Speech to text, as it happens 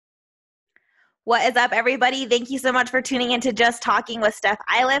What is up, everybody? Thank you so much for tuning in to Just Talking with Steph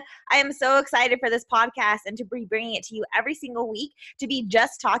Iliff. I am so excited for this podcast and to be bringing it to you every single week to be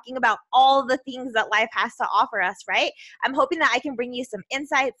just talking about all the things that life has to offer us, right? I'm hoping that I can bring you some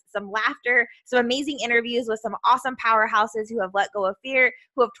insights, some laughter, some amazing interviews with some awesome powerhouses who have let go of fear,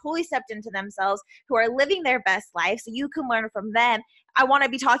 who have totally stepped into themselves, who are living their best life so you can learn from them. I want to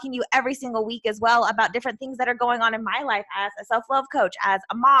be talking to you every single week as well about different things that are going on in my life as a self-love coach, as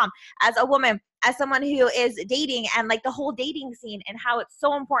a mom, as a woman, as someone who is dating, and like the whole dating scene and how it's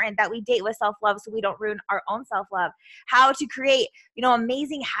so important that we date with self-love so we don't ruin our own self-love. How to create,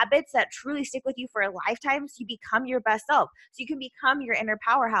 amazing habits that truly stick with you for a lifetime so you become your best self, so you can become your inner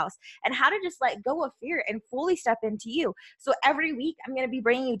powerhouse, and how to just let go of fear and fully step into you. So every week I'm going to be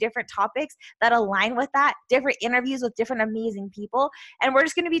bringing you different topics that align with that, different interviews with different amazing people, and we're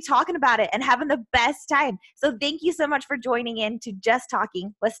just going to be talking about it and having the best time. So thank you so much for joining in to Just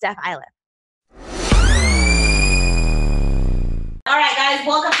Talking with Steph Iliff. All right, guys,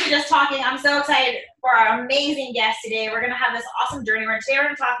 welcome to Just Talking. I'm so excited for our amazing guest today. We're going to have this awesome journey. Today we're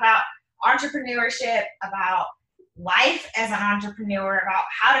going to talk about entrepreneurship, about life as an entrepreneur, about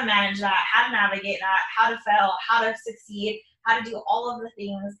how to manage that, how to navigate that, how to fail, how to succeed, how to do all of the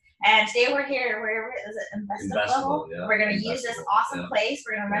things. And today we're here, where is it? Investable. Yeah. We're going to use this awesome place.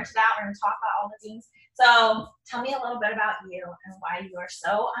 We're going to rent it out. We're going to talk about all the things. So tell me a little bit about you and why you are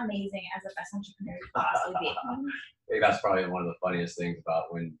so amazing as a best entrepreneur you could possibly be. I think that's probably one of the funniest things about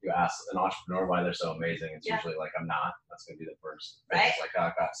when you ask an entrepreneur why they're so amazing. It's usually like, I'm not. That's going to be the first thing. Right? It's like,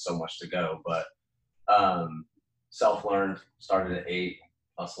 I've got so much to go. But self-learned, started at 8,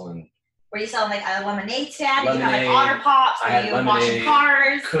 hustling. Were you selling like a lemonade stand? Did you have like Otter Pops? Were you washing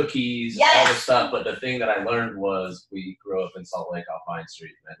cars? Cookies, all this stuff. But the thing that I learned was we grew up in Salt Lake off Vine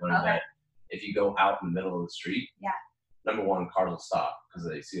Street. And I learned that if you go out in the middle of the street, number one, cars will stop because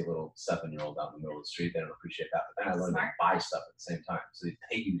they see a little 7-year-old out in the middle of the street. They don't appreciate that. But then I learned to buy stuff at the same time. So they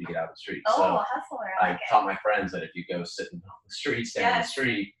pay you to get out of the street. Oh, so hustler. I taught my friends that if you go sit in the street, stand on the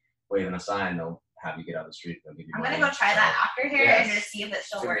street, waving a sign, they'll have you get out of the street. They'll give you money. I'm going to go try that after here and just see if it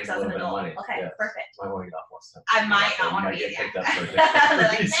still works as an adult. Okay, perfect. I want to get off last time. I might not want to be there. They're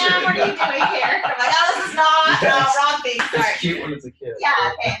like, man, what are you doing here? I'm like, oh, this is not wrong thing. Sorry. It's cute when it's a kid. Yeah,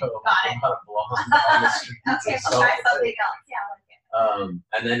 okay, got it. I'm not a blonde on the street. Okay, we'll try something else. Yeah, I like it.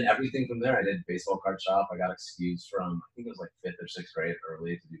 And then everything from there, I did baseball card shop. I got excused from, I think it was like 5th or 6th grade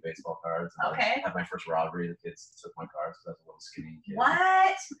early to do baseball cards. And I had my first robbery. The kids took my cards because I was a little skinny kid. What?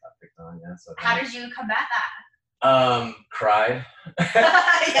 Got picked on, So how did you combat that? Cried.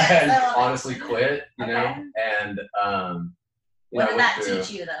 And honestly quit, you know? And, what did that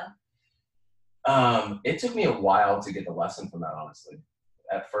teach you, though? It took me a while to get the lesson from that, honestly.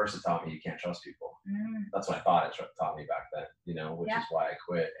 At first, it taught me you can't trust people. That's what I thought it taught me back then, which is why I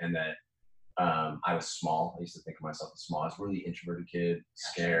quit. And that I was small. I used to think of myself as small. I was a really introverted kid,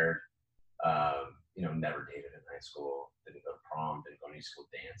 scared, never dated in high school, didn't go to prom, didn't go to any school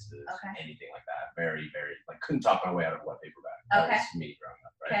dances, anything like that. Very, very, couldn't talk my way out of a wet paper bag. That was me growing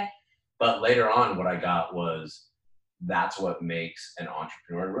up, right? But later on, what I got was that's what makes an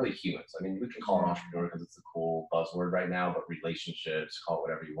entrepreneur, really humans. I mean, we can call it entrepreneur because it's a cool buzzword right now, but relationships, call it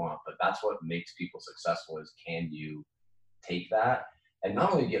whatever you want. But that's what makes people successful is, can you take that and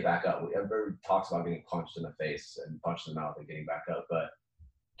not only get back up? Everybody talks about getting punched in the face and punched in the mouth and getting back up, but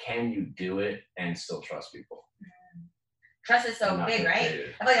can you do it and still trust people? Trust is so big, right? I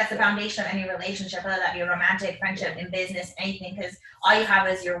feel like that's the foundation of any relationship, whether that be a romantic, friendship, in business, anything, because all you have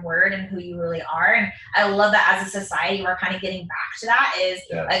is your word and who you really are. And I love that as a society, we're kind of getting back to that, is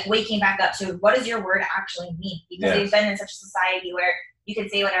like waking back up to what does your word actually mean? Because we've been in such a society where you can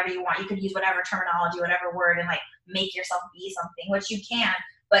say whatever you want. You could use whatever terminology, whatever word, and like make yourself be something, which you can,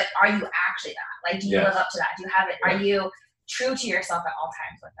 but are you actually that? Like, do you live up to that? Do you have it? Are you true to yourself at all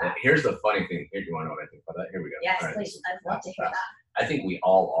times with that? Here's the funny thing. Here, you want to know what I think about that? Here we go. Yes, please. I'd love to hear that. I think we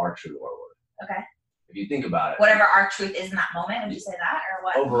all are true to our word. Okay. If you think about it. Whatever our truth is in that moment, would you say that, or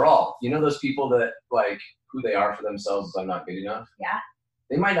what? Overall, those people that like who they are for themselves is I'm not good enough. Yeah.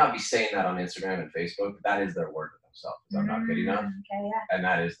 They might not be saying that on Instagram and Facebook, but that is their word to themselves. Is I'm not good enough. Okay, yeah. And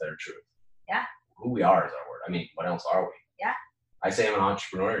that is their truth. Yeah. Who we are is our word. I mean, what else are we? Yeah. I say I'm an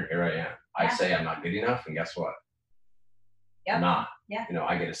entrepreneur, and here I am. I say I'm not good enough, and guess what? Yep. I'm not. Yeah.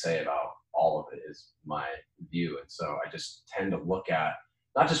 I get to say about all of it is my view. And so I just tend to look at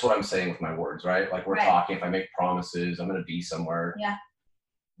not just what I'm saying with my words, right? Like we're talking, if I make promises, I'm going to be somewhere. Yeah.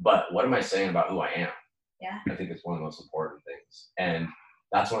 But what am I saying about who I am? Yeah. I think it's one of the most important things. And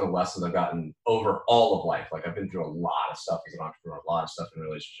that's one of the lessons I've gotten over all of life. Like I've been through a lot of stuff as an entrepreneur, a lot of stuff in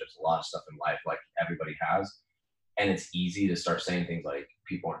relationships, a lot of stuff in life, like everybody has. And it's easy to start saying things like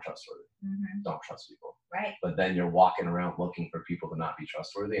people aren't trustworthy. don't trust people. Right. But then you're walking around looking for people to not be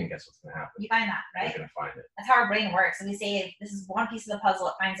trustworthy, and guess what's going to happen? You find that, right? You're going to find it. That's how our brain works. And we say this is one piece of the puzzle,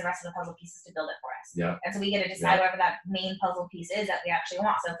 it finds the rest of the puzzle pieces to build it for us. Yeah. And so we get to decide whatever that main puzzle piece is that we actually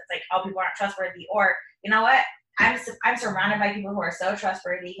want. So if it's like, oh, people aren't trustworthy, or you know what? I'm surrounded by people who are so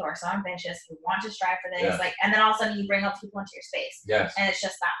trustworthy, who are so ambitious, who want to strive for this. Like, and then all of a sudden you bring up people into your space. Yes. And it's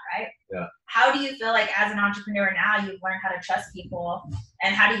just that, right? Yeah. How do you feel like as an entrepreneur now you've learned how to trust people,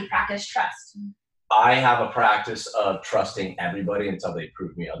 and how do you practice trust? I have a practice of trusting everybody until they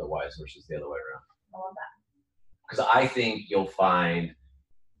prove me otherwise versus the other way around. I love that. Because I think you'll find,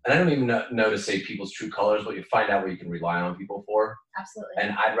 and I don't even know to say people's true colors, but you find out what you can rely on people for. Absolutely.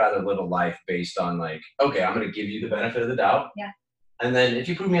 And I'd rather live a life based on like, okay, I'm going to give you the benefit of the doubt. Yeah. And then if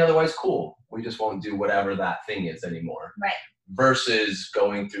you prove me otherwise, cool. We just won't do whatever that thing is anymore. Right. Versus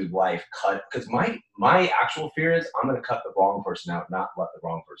going through life because my actual fear is I'm going to cut the wrong person out, not let the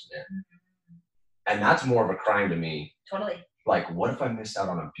wrong person in. Mm-hmm. And that's more of a crime to me. Totally. Like, what if I missed out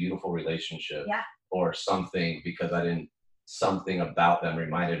on a beautiful relationship or something because something about them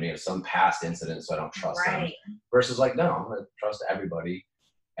reminded me of some past incident, so I don't trust them. Versus like, no, I'm going to trust everybody.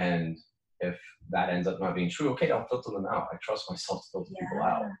 And if that ends up not being true, okay, I'll filter them out. I trust myself to filter people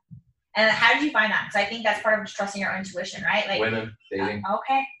out. And how did you find that? Because I think that's part of trusting your intuition, right? Like women, dating.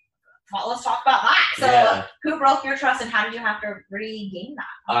 Okay. Well, let's talk about that. So who broke your trust, and how did you have to regain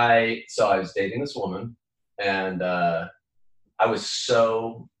that? I was dating this woman, and I was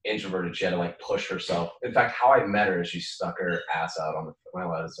so introverted. She had to like push herself. In fact, how I met her is she stuck her ass out on the, am I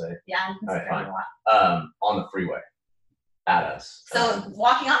allowed to say? Yeah, you can say fine. On the freeway at us. So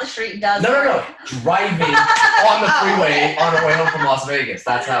walking on the street does No. Driving on the freeway on her way home from Las Vegas.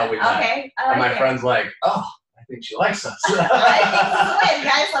 That's how we met. Okay. And my friend's like, oh, I think she likes us. I think this is win,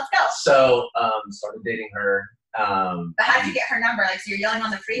 guys. Let's go. So started dating her. But how did you get her number? Like, so you're yelling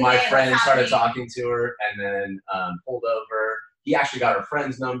on the freeway? My friend started talking to her, and then pulled over. He actually got her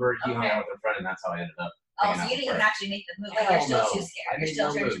friend's number. He hung out with her friend, and that's how I ended up. Oh, so you didn't even actually make the move. Like, you're still too scared. You're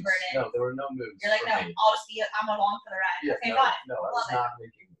still too introverted. No, there were no moves. You're like, no, I'll just be, I'm along for the ride. Yeah, okay, got it. No, I was not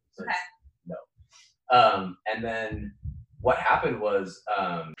making moves. Okay. No. And then what happened was,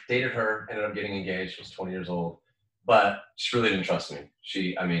 dated her, ended up getting engaged, was 20 years old, but she really didn't trust me.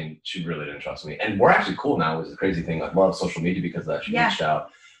 She really didn't trust me. And we're actually cool now, is the crazy thing. I love social media because of that. She reached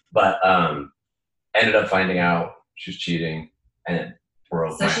out. But ended up finding out she was cheating, and it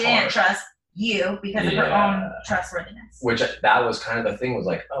broke my heart. So she didn't trust you because of her own trustworthiness. Which that was kind of the thing, was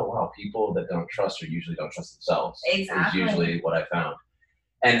like, oh wow, people that don't trust usually don't trust themselves. Exactly. Is usually what I found.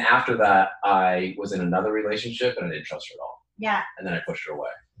 And after that, I was in another relationship and I didn't trust her at all. Yeah. And then I pushed her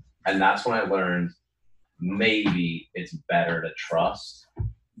away. And that's when I learned maybe it's better to trust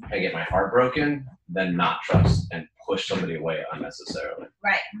and get my heart broken than not trust and push somebody away unnecessarily.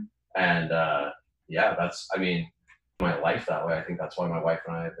 Right. And my life that way. I think that's why my wife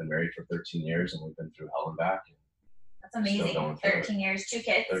and I have been married for 13 years, and we've been through hell and back. That's amazing. 13 years, 2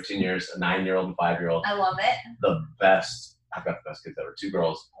 kids. 13 years, a 9-year-old and 5-year-old. I love it. I've got the best kids ever. 2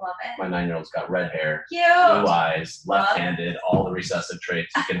 girls. I love it. My 9-year-old's got red hair, cute, blue eyes, left-handed, all the recessive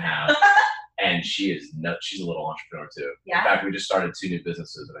traits you can have. And she's a little entrepreneur too. Yeah. In fact, we just started 2 new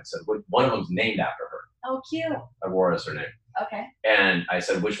businesses, and I said, one of them's named after her. Oh, cute. Aurora's her name. Okay. And I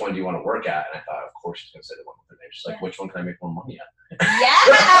said, which one do you want to work at? And I thought, of course she's going to say the one with her name. She's like, which one can I make more money at?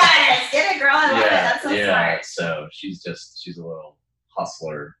 Yes! Get it, girl. I love it. That's so smart. So she's a little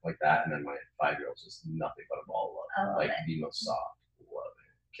hustler like that. And then my 5-year-old's just nothing but a ball of love. Like the most soft, loving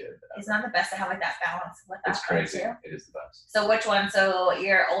kid. It's not the best to have like that balance with that. It's crazy. Too. It is the best. So which one? So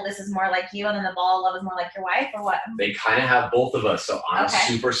your oldest is more like you, and then the ball of love is more like your wife, or what? They kind of have both of us. So I'm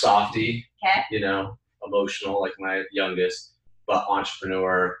super softy, emotional like my youngest, but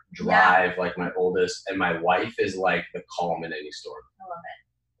entrepreneur, drive like my oldest, and my wife is like the calm in any storm. I love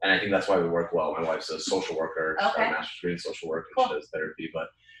it. And I think that's why we work well. My wife's a social worker, she's got a master's degree in social work, and she does therapy, but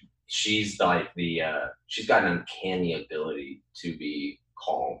she's like she's got an uncanny ability to be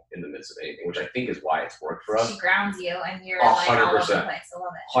calm in the midst of anything, which I think is why it's worked for us. She grounds you, and you're like all over the place. I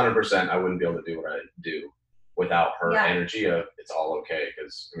love it. 100%. I wouldn't be able to do what I do without her energy of it's all okay,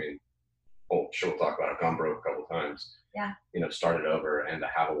 because we'll talk about it. I've gone broke a couple times. Yeah. Started over, and to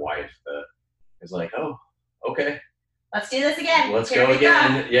have a wife that is like, oh, okay. Let's do this again. Let's go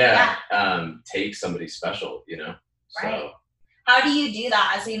again. Yeah. Take somebody special, Right. How do you do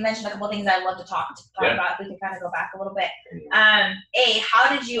that? So you mentioned a couple of things I'd love to talk about. If we can kind of go back a little bit.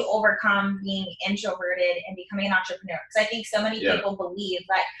 How did you overcome being introverted and becoming an entrepreneur? Because I think so many people believe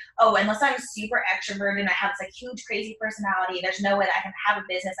like, oh, unless I'm super extroverted and I have this like huge crazy personality, there's no way that I can have a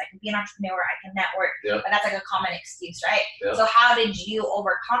business, I can be an entrepreneur, I can network. But that's like a common excuse, right? So how did you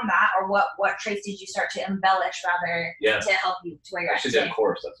overcome that, or what traits did you start to embellish rather to help you to where you're at today? Actually did a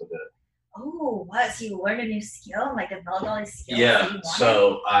course, that's what did it. Oh, what? So you learned a new skill and like developed all these skills? Yeah.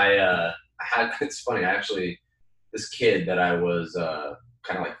 So I had, it's funny, this kid that I was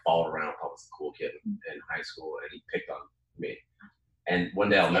kind of like followed around, thought was a cool kid in high school, and he picked on me. And one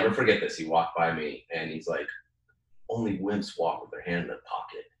day, I'll never forget this, he walked by me and he's like, only wimps walk with their hand in their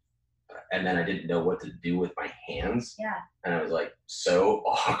pocket. And then I didn't know what to do with my hands. Yeah. And I was like, so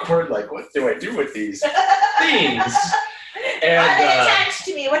awkward, like, what do I do with these things? And attached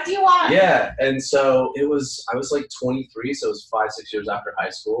to me. What do you want? Yeah, and so I was like 23, so it was 5-6 years after high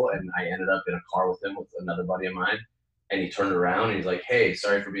school, and I ended up in a car with him with another buddy of mine, and he turned around and he's like, hey,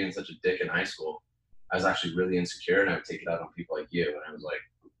 sorry for being such a dick in high school. I was actually really insecure, and I would take it out on people like you. And I was like,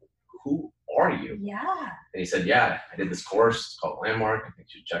 who are you? Yeah. And he said, yeah, I did this course. It's called Landmark. I think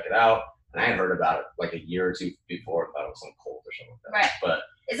you should check it out. And I had heard about it like a year or two before. I thought it was some cult or something like that. Right. But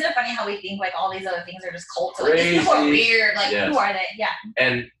isn't it funny how we think like all these other things are just cults? Like these people are weird. Like who are they? Yeah.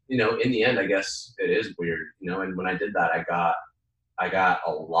 And in the end, I guess it is weird. And when I did that, I got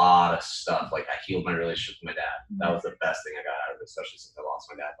a lot of stuff. Like I healed my relationship with my dad. That was the best thing I got out of it, especially since I lost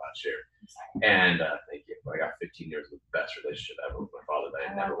my dad last year. And thank you. I got 15 years of the best relationship ever with my father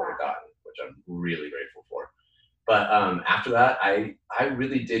that I never would have gotten, which I'm really grateful for. But after that, I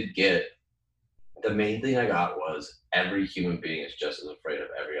really did get. The main thing I got was every human being is just as afraid of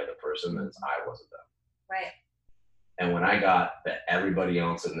every other person as I was of them. Right. And when I got that everybody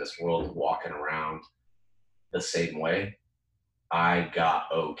else in this world is walking around the same way, I got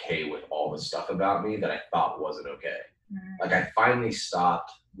okay with all the stuff about me that I thought wasn't okay. Mm-hmm. Like I finally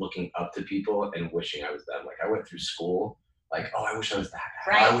stopped looking up to people and wishing I was them. Like I went through school, like, oh, I wish I was that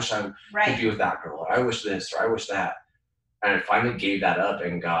guy. Right. I wish I could be with that girl. Or I wish this, or I wish that. And I finally gave that up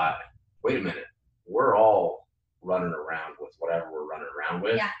and got, wait a minute. We're all running around with whatever we're running around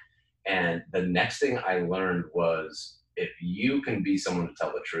with. Yeah. And the next thing I learned was if you can be someone to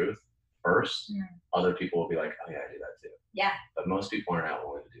tell the truth first, other people will be like, oh yeah, I do that too. Yeah. But most people aren't out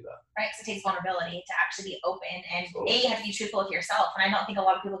willing to do that. Right. Because it takes vulnerability to actually be open. And you have to be truthful with yourself. And I don't think a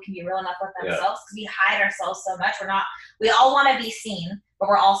lot of people can be real enough with themselves because we hide ourselves so much. We all want to be seen, but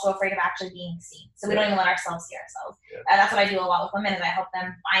we're also afraid of actually being seen. So we don't even let ourselves see ourselves. Yeah. That's what I do a lot with women is I help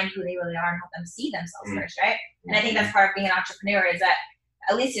them find who they really are and help them see themselves first, right? And I think that's part of being an entrepreneur is that,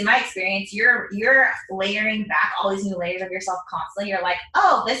 at least in my experience, you're layering back all these new layers of yourself constantly. You're like,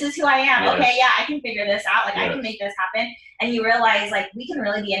 oh, this is who I am. Yes. Okay, yeah, I can figure this out. Like, I can make this happen. And you realize, like, we can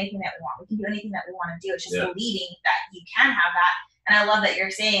really be anything that we want. We can do anything that we want to do. It's just believing that you can have that. And I love that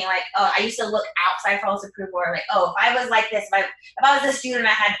you're saying, like, oh, I used to look outside for all this approval. Or like, oh, if I was like this, if I was a student, I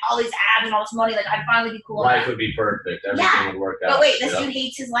had all these abs and all this money, like, I'd finally be cool. Life would be perfect. Everything would work out. But wait, this dude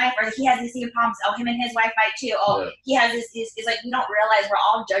hates his life, or he has these same problems. Oh, him and his wife fight too. Oh, he has this. It's like, we don't realize we're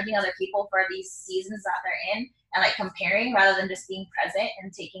all judging other people for these seasons that they're in and, like, comparing rather than just being present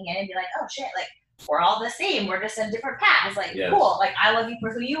and taking in and be like, oh, shit, like, we're all the same. We're just in different paths. Like, cool. Like, I love you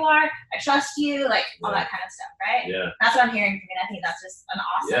for who you are. I trust you. Like, all that kind of stuff, right? Yeah. That's what I'm hearing from you. And I think that's just an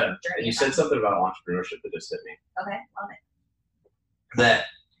awesome journey. And you said something about entrepreneurship that just hit me. Okay, love it. That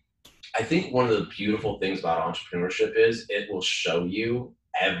I think one of the beautiful things about entrepreneurship is it will show you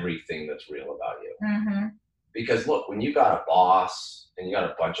everything that's real about you. Mm-hmm. Because look, when you got a boss and you got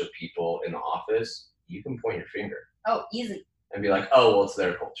a bunch of people in the office, you can point your finger. Oh, easy. And be like, oh, well, it's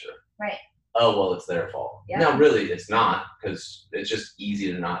their culture. Right. Oh, well, it's their fault. Yeah. No, really, it's not, because it's just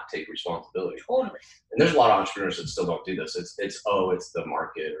easy to not take responsibility. Totally. And there's a lot of entrepreneurs that still don't do this. It's the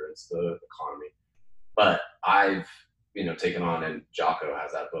market or it's the economy. But I've, taken on, and Jocko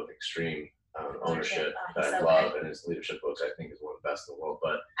has that book, Extreme Ownership, that I love, and his leadership books, I think, is one of the best in the world.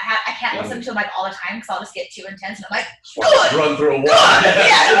 But I can't listen to him like all the time because I'll just get too intense, and I'm like, run through a wall.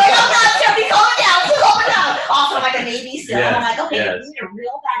 Yeah, I'm like, oh God, Stephanie, calm down. Also, I'm like a Navy SEAL, and I'm like, okay, you need to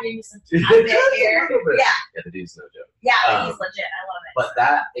reel that into some time here. Yeah, the dude's no joke. Yeah, he's legit. I love it. But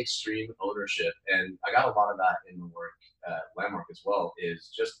that extreme ownership, and I got a lot of that in the work at Landmark as well,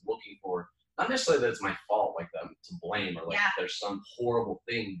 is just looking for, not necessarily that it's my fault, like I'm to blame, or like there's some horrible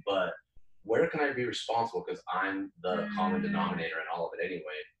thing, but where can I be responsible, because I'm the common denominator in all of it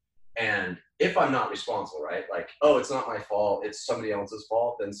anyway. And if I'm not responsible, right, like, oh, it's not my fault, it's somebody else's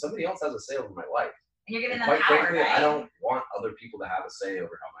fault, then somebody else has a say over my life. And you're giving them quite power, frankly, right? I don't want other people to have a say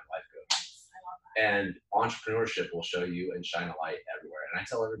over how my life goes. I love And entrepreneurship will show you and shine a light everywhere. And I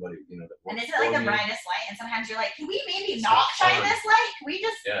tell everybody, you know, that and it's like the brightest light. And sometimes you're like, can we maybe not shine this light? Can we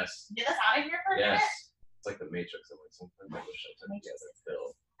just get us out of here for a minute? It's like the Matrix. I'm like, sometimes I wish I took together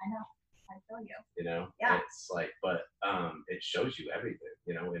Phil. I know. I feel you. You know? Yeah. It's like, but it shows you everything,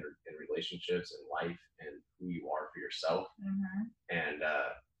 you know, in relationships and life and who you are for yourself. And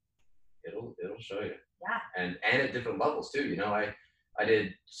it'll show you. Yeah. And at different levels too. You know, I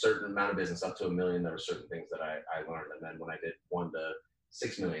did certain amount of business up to $1 million. There were certain things that I learned. And then when I did $1 to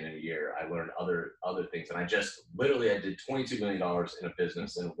 $6 million in a year, I learned other things. And I did $22 million in a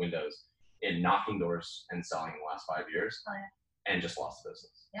business in Windows in knocking doors and selling in the last 5 years. Oh, yeah. And just lost the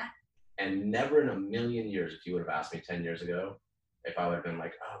business. Yeah. And never in a million years, if you would have asked me 10 years ago, if I would have been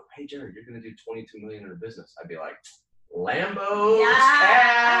like, oh, hey, Jared, you're going to do $22 million in a business, I'd be like, Lambos,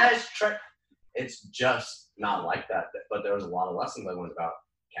 cash, it's just not like that. But there was a lot of lessons I learned about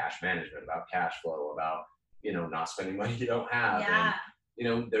cash management, about cash flow, about, you know, not spending money you don't have. Yeah. And, you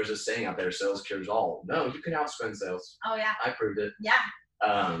know, there's a saying out there, sales cures all. No, you can outspend sales. Oh, yeah. I proved it.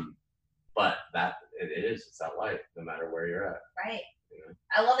 Yeah. But it's that light, no matter where you're at. Right. You know?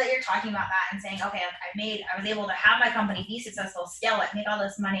 I love that you're talking about that and saying, okay, I was able to have my company be successful, scale it, make all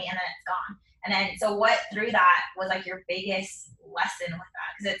this money, and then it's gone. And then, so what through that was like your biggest lesson with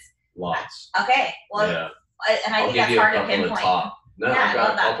that? Because it's lots. Okay. Well, yeah. And I think that's hard to pinpoint. No, yeah, I've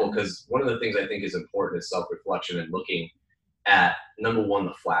got a couple, because one of the things I think is important is self-reflection and looking at, number one,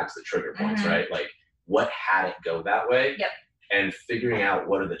 the flags, the trigger points, right? Like, what had it go that way? Yep. And figuring out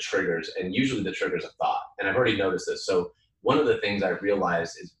what are the triggers, and usually the triggers of thought. And I've already noticed this. So one of the things I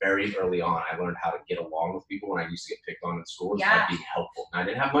realized is very early on, I learned how to get along with people when I used to get picked on in school by being helpful. And I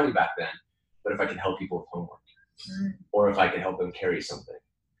didn't have money back then, but if I could help people with homework, or if I could help them carry something,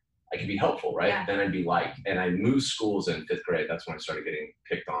 I could be helpful, right? Yeah. Then I'd be liked. And I moved schools in 5th grade. That's when I started getting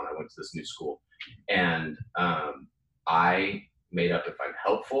picked on. I went to this new school. And I made up, if I'm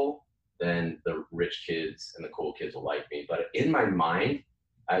helpful, then the rich kids and the cool kids will like me. But in my mind,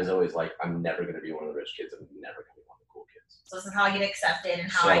 I was always like, I'm never going to be one of the rich kids. I'm never going to be one of the cool kids. So this is how I get accepted and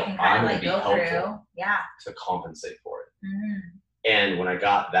how I can kind of like go through. Yeah. To compensate for it. And when I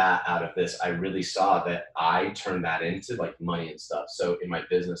got that out of this, I really saw that I turned that into like money and stuff. So in my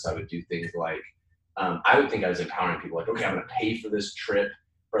business, I would do things like, I would think I was empowering people, like, okay, I'm going to pay for this trip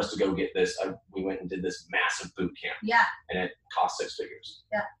for us to go get this. We went and did this massive boot camp. Yeah. And it cost 6 figures.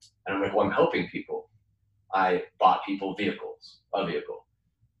 Yeah. And I'm like, well, I'm helping people. I bought people a vehicle,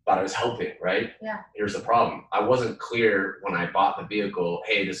 but I was helping, right? Yeah. Here's the problem. I wasn't clear when I bought the vehicle,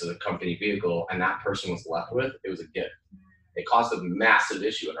 hey, this is a company vehicle, and that person was left with, it was a gift. It caused a massive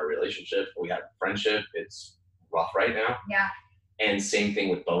issue in our relationship. We had friendship. It's rough right now. Yeah. And same thing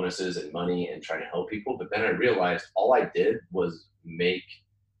with bonuses and money and trying to help people. But then I realized all I did was make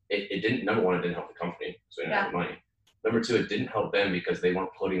it didn't, number one, it didn't help the company, so we didn't have the money. Number two, it didn't help them because they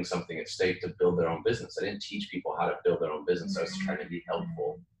weren't putting something at stake to build their own business. I didn't teach people how to build their own business. I was trying to be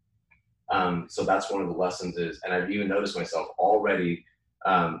helpful. So that's one of the lessons is, and I've even noticed myself already.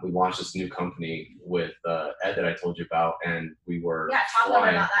 We launched this new company with Ed that I told you about, and we were talk a little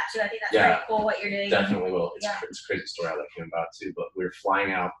bit about that too. I think that's very cool what you're doing. Definitely will. It's a crazy story how that came about too. But we were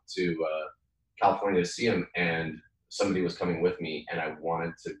flying out to California to see him, and somebody was coming with me, and I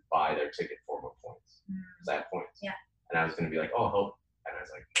wanted to buy their ticket for more points because I had points. Yeah. And I was going to be like, oh, help, and I was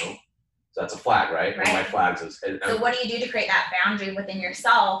like, no. So that's a flag, right? One of my flags is. So what do you do to create that boundary within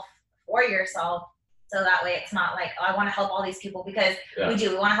yourself for yourself? So that way it's not like, oh, I want to help all these people, because we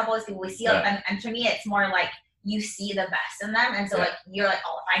want to help all these people. We see, and to me, it's more like you see the best in them. And so like, you're like,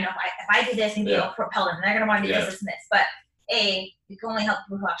 oh, if I do this and you'll propel them, they're going to want to do this and this. But you can only help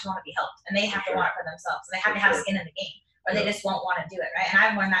people who actually want to be helped, and they have to want it for themselves. And they have to have skin in the game, or they just won't want to do it. Right. And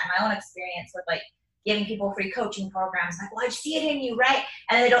I've learned that in my own experience with like giving people free coaching programs. Like, well, I see it in you. Right.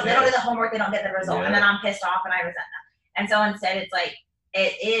 And they don't do the homework. They don't get the result. And then I'm pissed off and I resent them. And so instead it's like,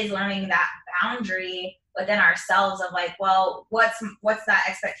 it is learning that boundary within ourselves of like, well, what's that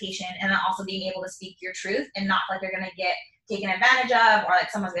expectation, and then also being able to speak your truth and not like you're gonna get taken advantage of, or like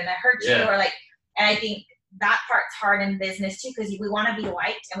someone's gonna hurt you, or like. And I think that part's hard in business too, because we want to be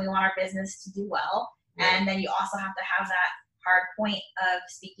liked and we want our business to do well, and then you also have to have that hard point of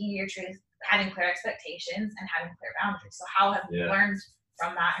speaking your truth, having clear expectations, and having clear boundaries. So how have you learned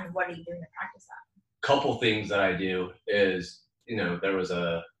from that, and what are you doing to practice that? Couple things that I do is, there was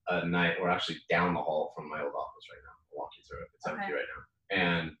a night, we're actually down the hall from my old office right now. I'll walk you through it. It's empty right now.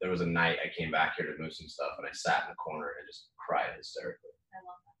 And there was a night I came back here to move some stuff, and I sat in the corner and just cried hysterically. I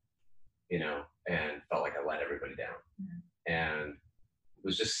love that. And felt like I let everybody down. And it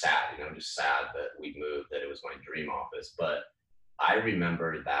was just sad, just sad that we moved, that it was my dream office. But I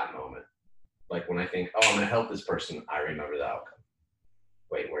remember that moment. Like when I think, oh, I'm going to help this person, I remember the outcome.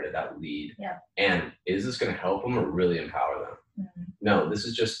 Wait, where did that lead? Yeah. And is this going to help them or really empower them? Mm-hmm. No, this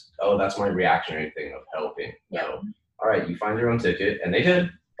is just, oh, that's my reactionary thing of helping. Yep. No. All right, you find your own ticket. And they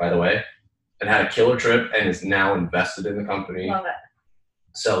did, by the way, and had a killer trip and is now invested in the company. Love it.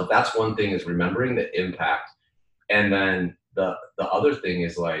 So that's one thing, is remembering the impact. And then the other thing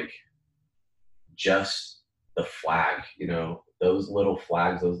is like just the flag, you know, those little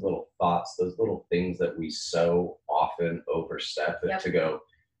flags, those little thoughts, those little things that we so often overstep Yep. to go,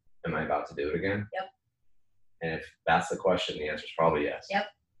 am I about to do it again? Yep. And if that's the question, the answer is probably yes. Yep.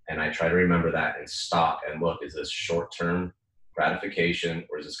 And I try to remember that and stop and look, is this short-term gratification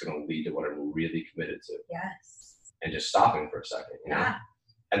or is this going to lead to what I'm really committed to? Yes. And just stopping for a second, you know? Yeah.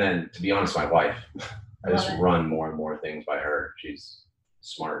 And then, to be honest, my wife, I Love just it. run more and more things by her. She's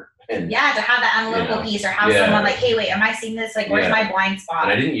smart. And Yeah, to have that analytical piece, or have someone like, hey, wait, am I seeing this? Like, where's my blind spot?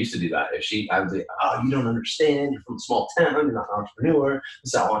 And I didn't used to do that. I would say, oh, you don't understand. You're from a small town. You're not an entrepreneur.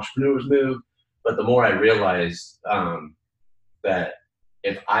 This is how entrepreneurs move. But the more I realized that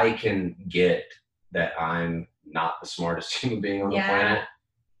if I can get that I'm not the smartest human being on the planet,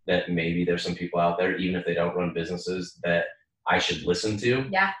 that maybe there's some people out there, even if they don't run businesses, that I should listen to.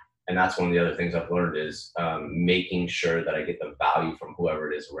 Yeah. And that's one of the other things I've learned is making sure that I get the value from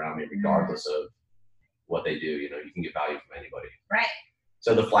whoever it is around me, regardless of what they do. You know, you can get value from anybody. Right.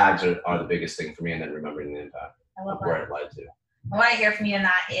 So the flags are the biggest thing for me, and then remembering the impact of where it led to. What I hear from you in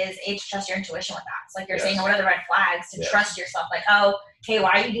that is to trust your intuition with that. It's like you're saying, what are the red flags to trust yourself? Like, oh, hey,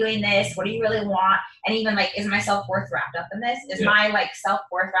 why are you doing this? What do you really want? And even like, is my self-worth wrapped up in this? Is my like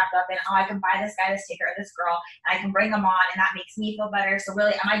self-worth wrapped up in, oh, I can buy this guy this ticket or this girl and I can bring them on and that makes me feel better. So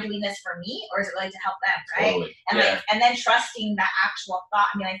really, am I doing this for me or is it really to help them? Right. Totally. And like, and then trusting that actual thought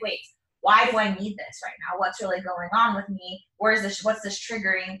and be like, wait, why do I need this right now? What's really going on with me? Where's this? What's this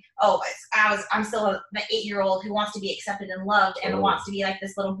triggering? Oh, I'm still an 8-year-old who wants to be accepted and loved and wants to be like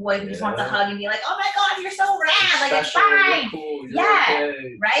this little boy who just wants a hug and be like, oh my God, you're so rad. Like, it's fine. Cool.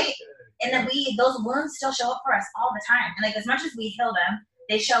 Okay. Right? And then those wounds still show up for us all the time. And like, as much as we heal them,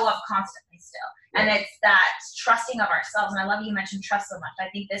 they show up constantly still. And it's that trusting of ourselves. And I love you mentioned trust so much. I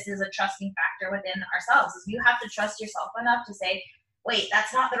think this is a trusting factor within ourselves. Is you have to trust yourself enough to say, wait,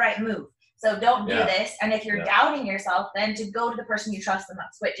 that's not the right move. So don't do this. And if you're doubting yourself, then to go to the person you trust the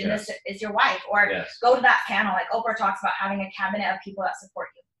most, which in this is your wife, or go to that panel. Like Oprah talks about having a cabinet of people that support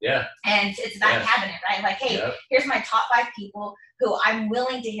you. Yeah. And it's that cabinet, right? Like, hey, here's my top 5 people who I'm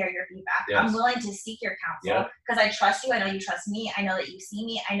willing to hear your feedback. I'm willing to seek your counsel because I trust you. I know you trust me. I know that you see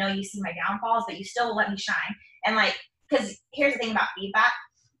me. I know you see my downfalls, but you still let me shine. And like, because here's the thing about feedback.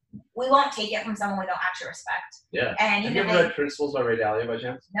 We won't take it from someone we don't actually respect. Yeah. And have you ever read Principles by Ray Dalio by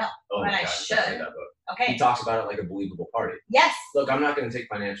chance? No. Oh, but I should. That book. Okay. He talks about it like a believable party. Yes. Look, I'm not going to take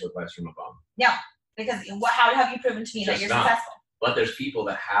financial advice from a bum. No, because how have you proven to me that you're successful? But there's people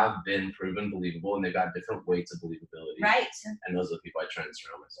that have been proven believable, and they've got different weights of believability. Right. And those are the people I try and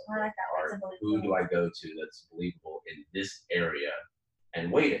surround myself with. I like that. Who do I go to that's believable in this area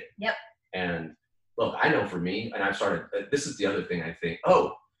and weight it? Yep. And look, I know for me, and I've started, this is the other thing I think,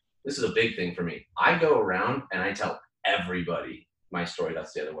 this is a big thing for me. I go around and I tell everybody my story.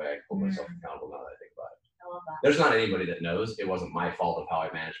 That's the other way I hold myself accountable now that I think about it. I love that. There's not anybody that knows it wasn't my fault of how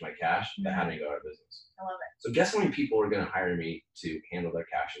I managed my cash that had me go out of business. I love it. So guess how many people are going to hire me to handle their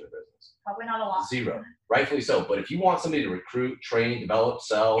cash in their business? Probably not a lot. 0. Rightfully so. But if you want somebody to recruit, train, develop,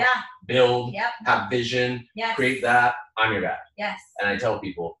 sell, build, have vision, create that, I'm your guy. Yes. And I tell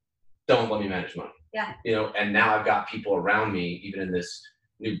people, don't let me manage money. Yeah. You know, and now I've got people around me, even in this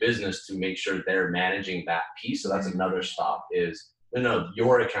new business, to make sure they're managing that piece. So that's another stop is, no,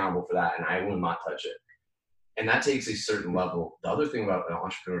 you're accountable for that and I will not touch it. And that takes a certain level. The other thing about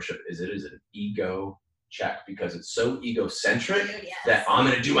entrepreneurship is it is an ego check because it's so egocentric that I'm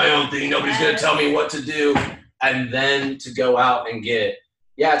going to do my own thing. Nobody's going to tell me what to do. And then to go out and get,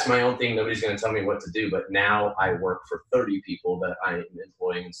 it's my own thing. Nobody's going to tell me what to do. But now I work for 30 people that I am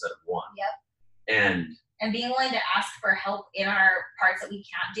employing instead of 1. Yep. And being willing to ask for help in our parts that we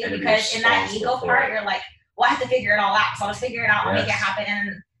can't do, because in that ego part, you're like, well, I have to figure it all out. So I'll just figure it out. I'll make it happen.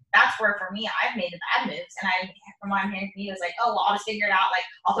 And that's where, for me, I've made the bad moves. And from what I'm hearing from you, is like, oh, well, I'll just figure it out. Like,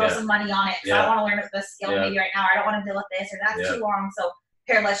 I'll throw some money on it because I don't want to learn this skill maybe right now. Or I don't want to deal with this, or that's too long. So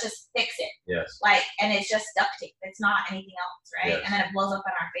here, let's just fix it. Yes. Like, and it's just duct tape. It's not anything else, right? And then it blows up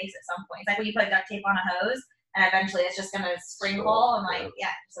in our face at some point. It's like when you put duct tape on a hose, and eventually it's just going to sprinkle, and like, it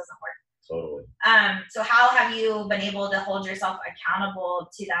just doesn't work. Totally. So how have you been able to hold yourself accountable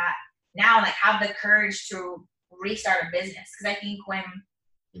to that now, and like have the courage to restart a business? Because I think when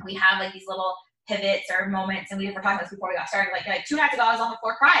we have like these little pivots or moments, and we were talking about this before we got started. Like 2 nights ago, I was on the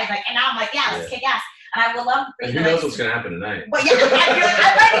floor crying, like, and now I'm like, yeah, let's kick ass. And I would love for you to. Who knows what's gonna happen tonight? But yeah,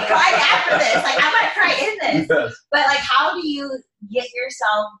 I might be crying after this. Like, I might cry in this. Yes. But like, how do you get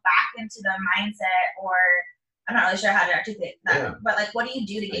yourself back into the mindset, or I'm not really sure how to articulate that, but like, what do you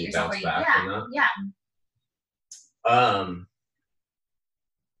do to get yourself bounce back from that? Yeah.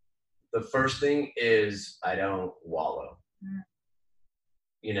 The first thing is I don't wallow.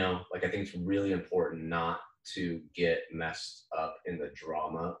 You know, like I think it's really important not to get messed up in the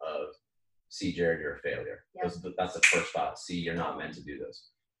drama of, see, Jared, you're a failure. Yep. That's the first thought. See, you're not meant to do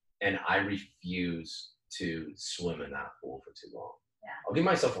this. And I refuse to swim in that pool for too long. Yeah. I'll give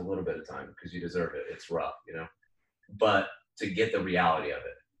myself a little bit of time because you deserve it. It's rough, you know, but to get the reality of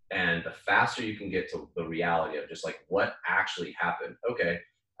it. And the faster you can get to the reality of just like what actually happened. Okay,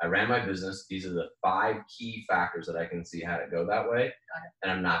 I ran my business. These are the 5 key factors that I can see how to go that way.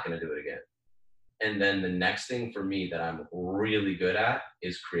 And I'm not going to do it again. And then the next thing for me that I'm really good at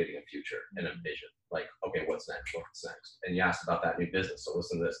is creating a future and a vision. Like, okay, what's next? What's next? And you asked about that new business. So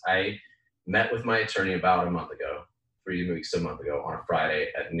listen to this. I met with my attorney about a month ago, 3 weeks, a month ago, on a Friday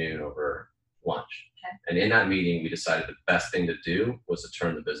at noon over lunch. Okay. And in that meeting, we decided the best thing to do was to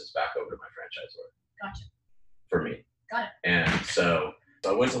turn the business back over to my franchisor. Gotcha. For me. Got it. And so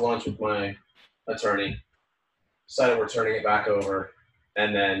I went to lunch with my attorney, decided we're turning it back over,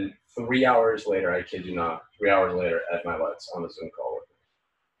 and then 3 hours later, I kid you not, 3 hours later at my Let's on a Zoom call with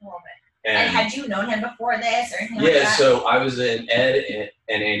I me. love it. And had you known him before this or anything like Yeah, that? so I was in Ed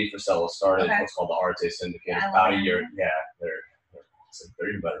and Andy Frisella started what's called the Arte Syndicate about a year. Yeah, they're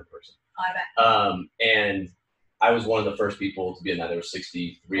even better in person. Oh, I bet. And I was one of the first people to be in that. There were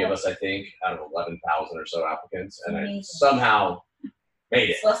 63 of us, I think, out of 11,000 or so applicants, and I somehow made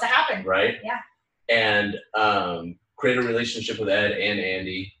it. It's supposed to happen, right? Yeah. And created a relationship with Ed and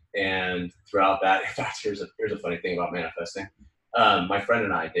Andy, and throughout that, in fact, here's a funny thing about manifesting. My friend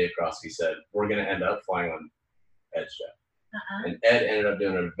and I, Dave Krosky, said we're going to end up flying on Ed's jet. And Ed ended up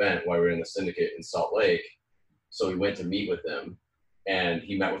doing an event while we were in the syndicate in Salt Lake. So we went to meet with him, and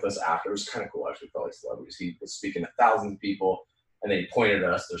he met with us after. It was kind of cool, actually, felt like celebrities. He was speaking to thousands of people, and then he pointed at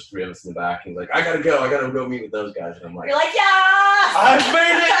us. There's 3 of us in the back. He's like, I gotta go meet with those guys. And I'm like, you're like, yeah, I've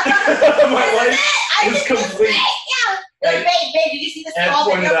made it. My life is complete. Yeah. Like, babe, did you see this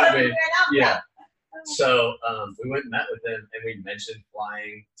call pointed at me. Yeah. So we went and met with him, and we mentioned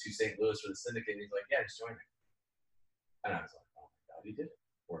flying to St. Louis for the syndicate. And he's like, yeah, just join me. And I was like, oh my God, he did it.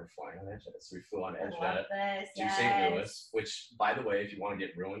 We're flying on EdgeJet. So we flew on EdgeJet to St. Louis, which, by the way, if you want to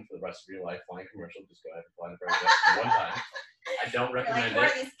get ruined for the rest of your life flying commercial, just go ahead and fly in the first class one time. I don't recommend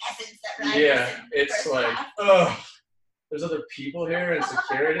it. It's like, oh, there's other people here and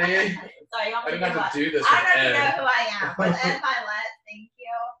security. Sorry, I didn't have to do this. I don't even know who I am. With Ed Milet, thank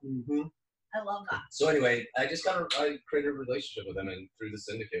you. Mm-hmm. I love that. So anyway, I created a relationship with him, and through the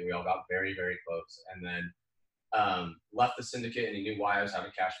syndicate, we all got very, very close. And then left the syndicate, and he knew why I was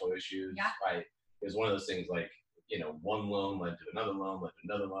having cash flow issues. Yeah. It was one of those things like, you know, one loan led to another loan,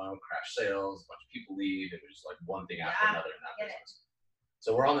 crash sales, a bunch of people leave. It was just like one thing after another in that business.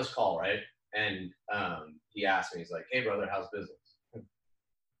 So we're on this call, right? And he asked me, he's like, hey, brother, how's business?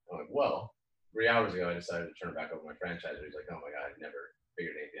 I'm like, well, 3 hours ago, I decided to turn back over my franchise. He's like, oh my God, I've never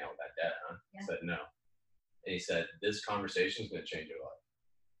figured anything out with that debt, huh? Yeah. I said, no. And he said, this conversation is going to change your life.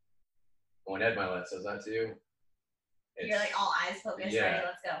 When Ed Milet says that to you, you're like all eyes focused, ready,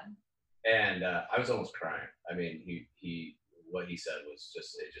 let's go. And I was almost crying. I mean, what he said was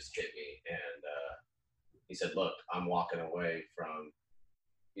it just hit me. And he said, look, I'm walking away from,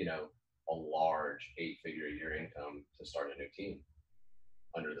 you know, a large 8-figure a year income to start a new team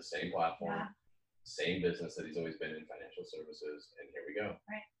under the same platform, same business that he's always been in, financial services, and here we go.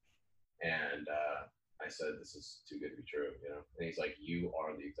 Right. And I said, this is too good to be true, you know. And he's like, you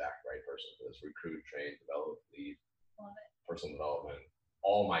are the exact right person for this. Recruit, train, develop, lead, personal development,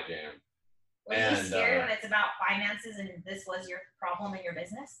 all my jam. Were you scared when it's about finances and this was your problem in your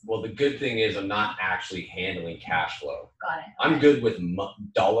business? Well, the good thing is I'm not actually handling cash flow. Got it. I'm good with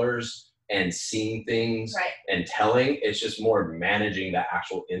dollars and seeing things and telling. It's just more managing the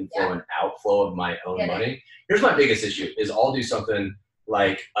actual inflow and outflow of my own money. Here's my biggest issue is I'll do something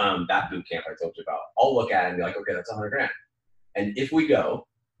like that boot camp I told you about. I'll look at it and be like, okay, that's $100,000. And if we go,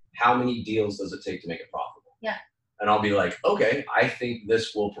 how many deals does it take to make it profitable? Yeah. And I'll be like, okay, I think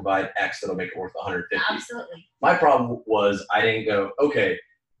this will provide X that'll make it worth 150. Absolutely. My problem was I didn't go, okay,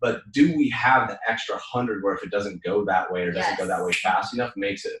 but do we have the extra 100 where if it doesn't go that way or doesn't go that way fast enough,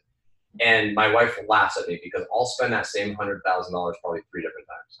 makes it. And my wife laughs at me because I'll spend that same $100,000 probably 3 different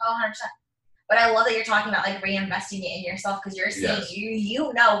times. Oh, 100%. But I love that you're talking about like reinvesting it in yourself, because you're seeing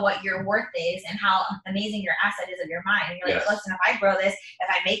you know what your worth is and how amazing your asset is of your mind. And you're like, listen, if I grow this, if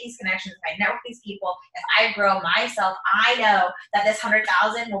I make these connections, if I network these people, if I grow myself, I know that this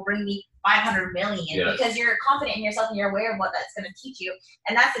 100,000 will bring me 500 million because you're confident in yourself and you're aware of what that's going to teach you.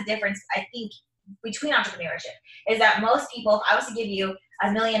 And that's the difference, I think, between entrepreneurship, is that most people, if I was to give you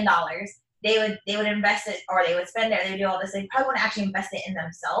 $1 million, they would invest it, or they would spend it, or they would do all this. They probably wouldn't actually invest it in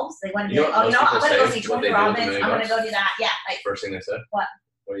themselves. They wouldn't be like, oh, I'm going to go see Tony Robbins. I'm going to go do that. Yeah. Like, first thing they say? What?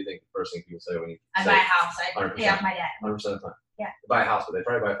 What do you think the first thing people say when you I buy a house? I pay off my debt. 100% of the time. Yeah. They buy a house, but they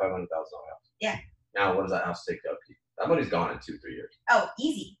probably buy a $500,000 house. Yeah. Now, what does that house take to upkeep? That money's gone in 2-3 years. Oh,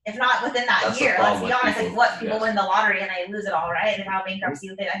 easy. If not within that year. Let's be honest. Like, what people win the lottery and they lose it all, right? And file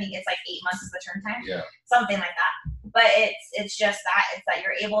bankruptcy within, I think it's like 8 months is the turn time. Yeah. Something like that. But it's just that. It's that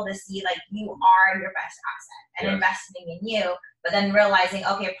you're able to see like you are your best asset and investing in you. But then realizing,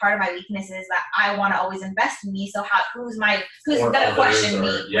 okay, part of my weakness is that I want to always invest in me. So who's gonna question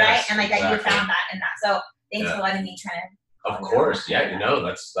me, right? And like that you found that in that. So thanks for letting me try to. Of course,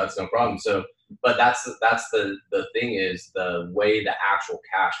 that's no problem. So, but that's the thing is the way the actual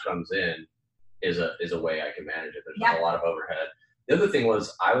cash comes in is a way I can manage it. There's not a lot of overhead. The other thing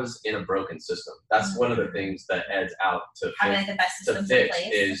was I was in a broken system. That's one of the things that Ed's out to fix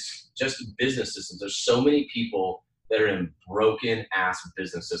is just business systems. There's so many people that are in broken ass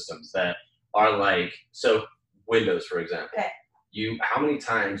business systems that are like, so Windows, for example. Okay. How many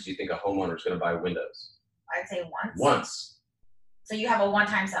times do you think a homeowner is going to buy Windows? I'd say once. Once. So you have a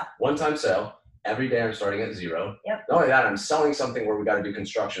one-time sale. One-time sale. Every day I'm starting at zero. Yep. Not only that, I'm selling something where we got to do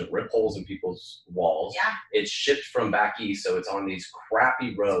construction, rip holes in people's walls. Yeah. It's shipped from back east, so it's on these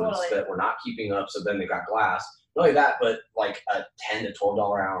crappy roads that we're not keeping up, so then they got glass. Not only that, but like a $10 to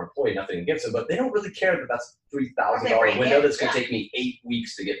 $12 an hour employee, nothing against them, but they don't really care that that's $3,000 window that's going to take me 8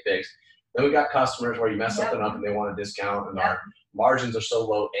 weeks to get fixed. Then we got customers where you mess something up and they want a discount, and our margins are so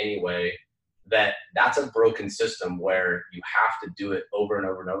low anyway that's a broken system where you have to do it over and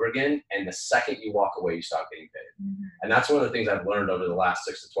over and over again. And the second you walk away, you stop getting paid. Mm-hmm. And that's one of the things I've learned over the last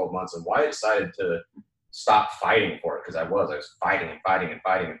 6 to 12 months, and why I decided to stop fighting for it. Because I was fighting.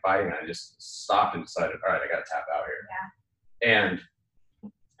 And I just stopped and decided, all right, I got to tap out here. Yeah. And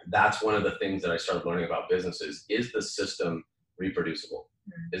that's one of the things that I started learning about businesses. Is the system reproducible?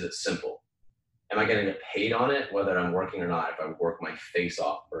 Mm-hmm. Is it simple? Am I going to get paid on it, whether I'm working or not, if I work my face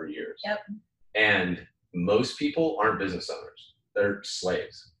off for years? Yep. And most people aren't business owners. They're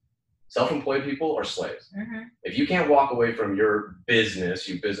slaves. Self-employed people are slaves. Mm-hmm. If you can't walk away from your business,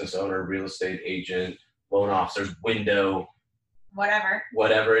 you business owner, real estate agent, loan officers, window,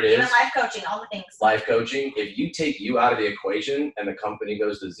 whatever it is. Even life coaching, all the things. Life coaching. If you take you out of the equation and the company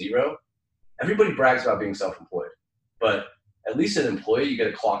goes to zero, everybody brags about being self-employed. But at least an employee, you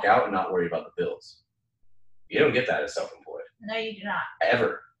get to clock out and not worry about the bills. You don't get that as self-employed. No, you do not.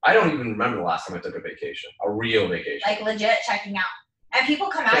 Ever. I don't even remember the last time I took a vacation, a real vacation. Like legit checking out. And people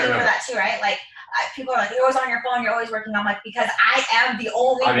come at you for that too, right? Like people are like, you're always on your phone, you're always working. I'm like, because I am the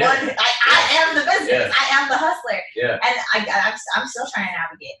only one. I am the business. I am the hustler. Yeah. And I'm still trying to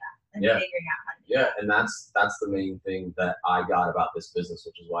navigate that and figuring out how to do that. And that's the main thing that I got about this business,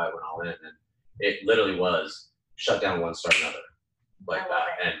 which is why I went all in. And it literally was shut down one, start another. Like that.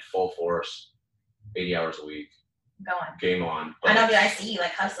 And full force, 80 hours a week. Going. Game on. I know, dude, I see you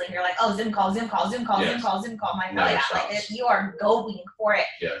like hustling. You're like, oh, Zoom call. I'm like, like you are going for it.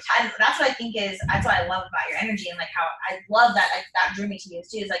 Yes. And that's what I think that's what I love about your energy, and like how I love that, like that drew me to you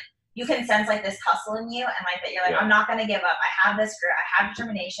too. Is like you can sense like this hustle in you, and like that you're like, I'm not gonna give up. I have this grit. I have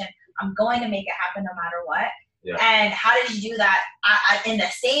determination. I'm going to make it happen no matter what. Yeah. And how did you do that? I in the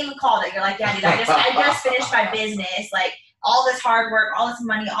same call that you're like, yeah, dude, I just finished my business, like. All this hard work, all this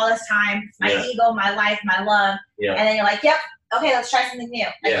money, all this time, my ego, my life, my love. Yeah. And then you're like, yep, okay, let's try something new.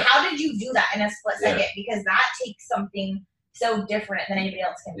 Like, how did you do that in a split second? Because that takes something so different than anybody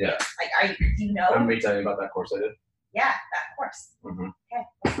else can do. Like, do you know? Remember me telling you about that course I did? Yeah, that course. Mm-hmm. Okay,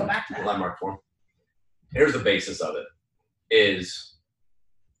 let's go back to that. Landmark form. Here's the basis of it is,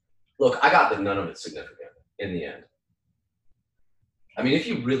 look, I got that none of it's significant in the end. I mean, if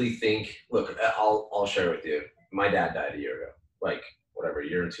you really think, look, I'll share with you. My dad died a year ago, like whatever, a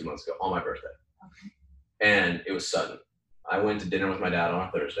year and 2 months ago, on my birthday. Okay. And it was sudden. I went to dinner with my dad on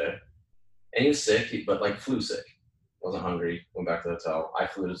a Thursday, and he was sick, but like flu sick. Wasn't hungry, went back to the hotel. I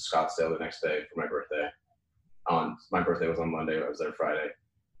flew to Scottsdale the next day for my birthday. My birthday was on Monday, I was there Friday.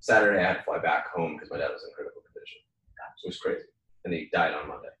 Saturday, I had to fly back home because my dad was in critical condition. Gotcha. It was crazy. And he died on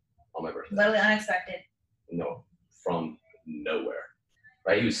Monday, on my birthday. Literally unexpected. No, from nowhere.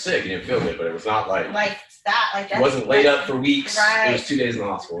 Right, he was sick, he didn't feel good, but it was not like that. Like he wasn't laid up for weeks. Right. It was 2 days in the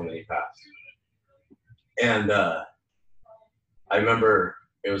hospital and then he passed. And I remember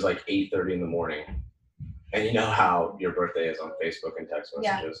it was like 8:30 in the morning. And you know how your birthday is on Facebook and text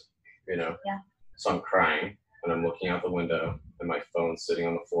messages, you know? Yeah. So I'm crying and I'm looking out the window and my phone's sitting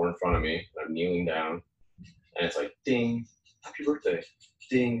on the floor in front of me. And I'm kneeling down and it's like, ding, happy birthday.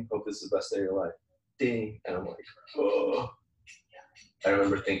 Ding, hope this is the best day of your life. Ding. And I'm like, oh. I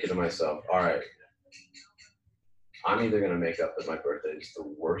remember thinking to myself, all right, I'm either going to make up that my birthday is the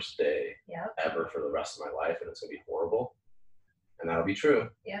worst day ever for the rest of my life and it's going to be horrible. And that'll be true.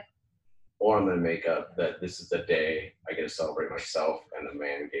 Yep. Or I'm going to make up that this is the day I get to celebrate myself and the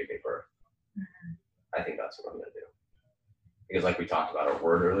man who gave me birth. I think that's what I'm going to do. Because like we talked about our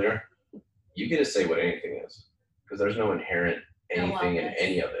word earlier, you get to say what anything is. Because there's no inherent anything in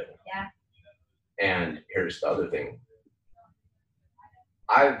any of it. Yeah. And here's the other thing.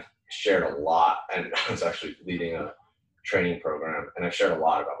 I've shared a lot, and I was actually leading a training program, and I've shared a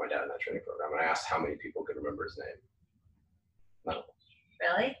lot about my dad in that training program. And I asked how many people could remember his name. None.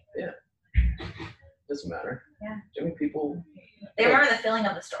 Really? Yeah. Doesn't matter. Yeah. How many people? They remember the feeling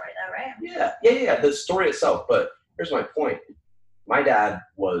of the story, though, right? Yeah. The story itself. But here's my point. My dad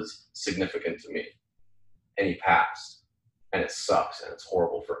was significant to me, and he passed, and it sucks, and it's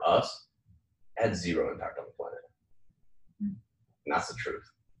horrible for us. It had zero impact on the planet. And that's the truth.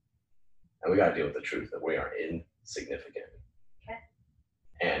 And we got to deal with the truth that we are insignificant. Okay.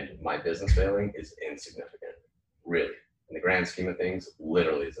 And my business failing is insignificant. Really. In the grand scheme of things,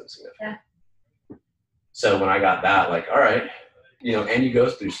 literally is insignificant. Yeah. So when I got that, like, all right, you know, and you go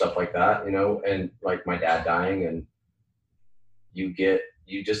through stuff like that, you know, and like my dad dying, and you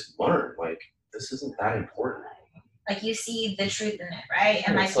just learn, like, this isn't that important. Like you see the truth in it, right?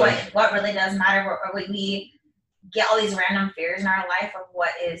 And it's like what really does matter, we get all these random fears in our life of what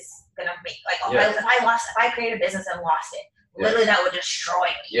is gonna make, like, if I create a business and lost it, literally that would destroy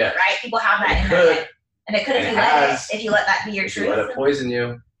me, right? People have that in their head. And it could if you let that be your truth. You let it poison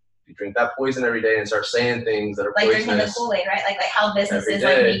you. You drink that poison every day and start saying things that are like poisonous. Drinking the Kool-Aid, right? Like how businesses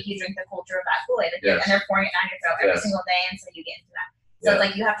like make you drink the culture of that Kool-Aid, and they're pouring it down your throat every single day, and so you get into that. So it's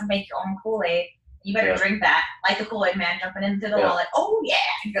like you have to make your own Kool-Aid. You better drink that, like the Kool-Aid man jumping into the wall, like, oh yeah,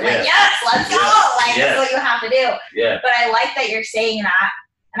 you're like, yes, let's go, like that's what you have to do. Yeah. But I like that you're saying that,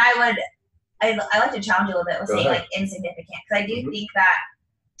 and I like to challenge you a little bit with saying like insignificant, because I do think that,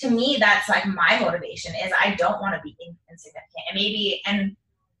 to me, that's like my motivation is I don't want to be insignificant, and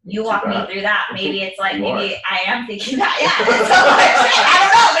you walk me through that. Maybe it's like I am thinking that. Yeah, so I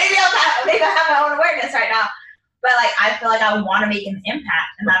don't know. Maybe I have my own awareness right now, but like I feel like I want to make an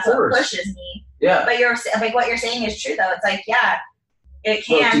impact, and that's what pushes me. Yeah. But you're like what you're saying is true though. It's like it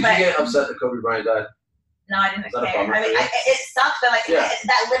can. Look, did you get upset that Kobe Bryant died? No, I didn't care. I mean, it sucks, but like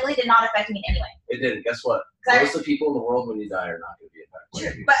that literally did not affect me in any way. It didn't. Guess what? Most of the people in the world when you die are not going to be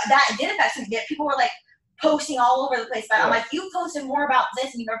affected. But that did affect me. People were like posting all over the place. But I'm like, you posted more about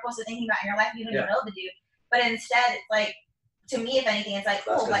this, and you never posted anything about in your life you don't even know to do. But instead, it's like, to me, if anything, it's like,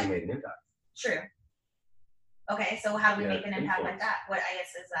 that's cool. Like, you made an impact. True. Okay, so how do we make an impact like that? What I guess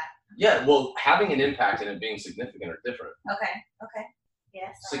is that? Yeah, well, having an impact and it being significant are different. Okay.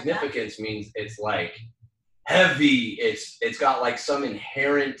 Yes. Significance means it's like heavy. It's got like some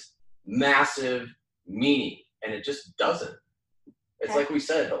inherent massive meaning, and it just doesn't. It's like we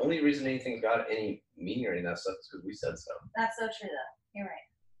said, the only reason anything's got any meaning or any of that stuff is because we said so. That's so true, though. You're right.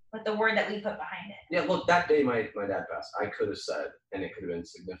 With the word that we put behind it. Yeah, look, that day my dad passed, I could have said, and it could have been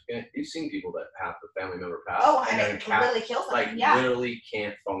significant. You've seen people that have the family member pass. Oh, and it literally kills them. Like, literally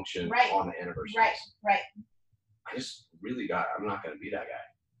can't function on the anniversary. Right. I just really I'm not going to be that guy.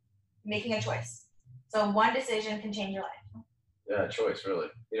 Making a choice. So one decision can change your life. Yeah, choice, really.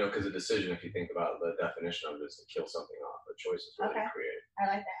 You know, because a decision, if you think about the definition of it, is to kill something off. A choice is really to create.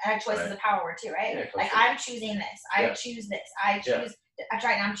 I like that. And a choice is a power word, too, right? Yeah, like, I'm choosing this. I choose this. I choose... That's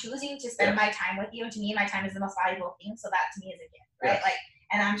right. Now I'm choosing to spend my time with you, and to me, my time is the most valuable thing. So that to me is a gift, right? Like,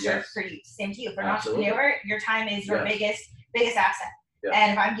 and I'm sure for you, same to you. For an entrepreneur, your time is your biggest asset.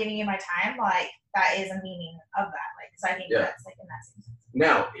 And if I'm giving you my time, like that is a meaning of that. Like, so I think that's like in that same sense.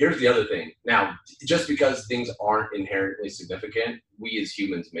 Now, here's the other thing. Now, just because things aren't inherently significant, we as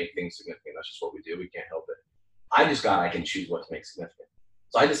humans make things significant. That's just what we do. We can't help it. I can choose what to make significant.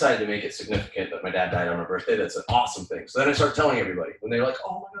 So I decided to make it significant that my dad died on my birthday. That's an awesome thing. So then I started telling everybody. When they're like,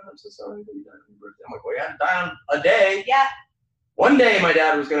 oh my God, I'm so sorry that you died on your birthday. I'm like, well, you had to die on a day. Yeah. One day my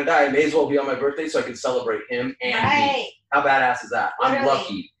dad was going to die. It may as well be on my birthday so I could celebrate him and me. How badass is that? Literally. I'm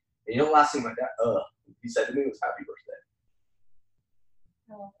lucky. And you know the last thing my dad, he said to me was happy birthday.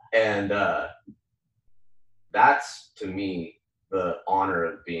 And that's, to me, the honor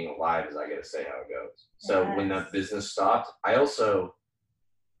of being alive is I get to say how it goes. So when that business stopped, I also...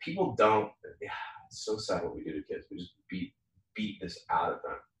 People don't, It's so sad what we do to kids. We just beat this out of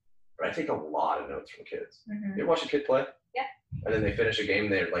them. But I take a lot of notes from kids. You ever watch a kid play? Yeah. And then they finish a game,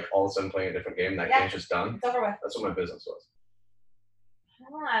 they're like all of a sudden playing a different game, and that game's just done. It's over with. That's what my business was.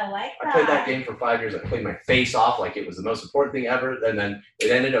 Oh, I like that. I played that game for 5 years. I played my face off like it was the most important thing ever. And then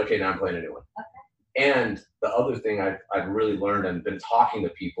it ended. Okay, now I'm playing a new one. Okay. And the other thing I've really learned and been talking to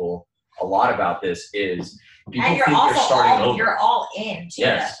people a lot about this is people and you're think also you're starting over. You're all in too.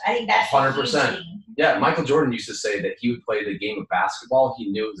 Yes. I think that's 100%. Yeah, Michael Jordan used to say that he would play the game of basketball.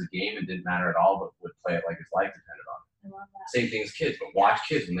 He knew it was a game and didn't matter at all, but would play it like his life depended on it. I love that. Same thing as kids, but watch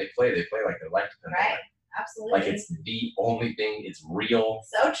kids when they play like their life depends on it. Right. Absolutely. Like it's the only thing, it's real.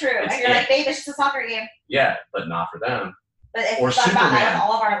 So true. It's and you're like, babe, it's just a soccer game. Yeah, but not for them. But if or you thought about that Superman. with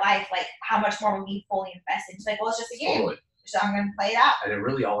all of our life, like how much more would we fully invest in? It's like, well, it's just a game. Totally. So I'm going to play it out. And it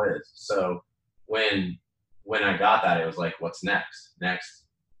really all is. So when I got that, it was like, what's next?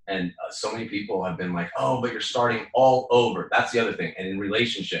 And so many people have been like, oh, but you're starting all over. That's the other thing. And in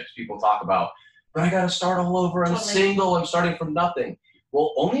relationships, people talk about, but I got to start all over. I'm single. I'm starting from nothing.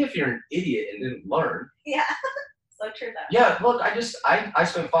 Well, only if you're an idiot and didn't learn. Yeah. So true, though. Yeah, look, I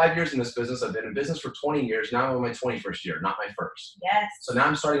spent 5 years in this business. I've been in business for 20 years. Now I'm in my 21st year, not my first. Yes. So now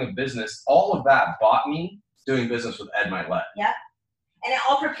I'm starting a business. All of that bought me doing business with Ed Milet. Yep. And it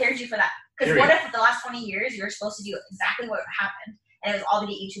all prepared you for that. Because what if the last 20 years you were supposed to do exactly what happened, and it was all to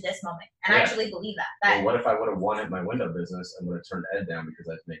get you to this moment? And I actually believe that. Well, what if I would have won at my window business and would have turned Ed down because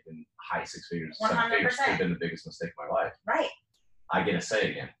I was making high 6 figures, 7 figures? Could have been the biggest mistake of my life. Right. I get a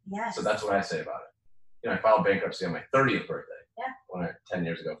say again. Yes. So that's what I say about it. You know, I filed bankruptcy on my 30th birthday. Yeah. 10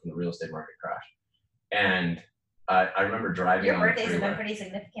 years ago from the real estate market crash. And I remember driving Your on birthdays the have freeway, been pretty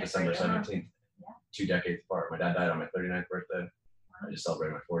significant. December for you, 17th. Yeah. 2 decades apart. My dad died on my 39th birthday. I just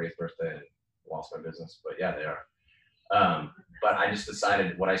celebrated my 40th birthday and lost my business. But yeah, they are. But I just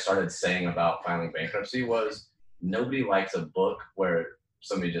decided what I started saying about filing bankruptcy was nobody likes a book where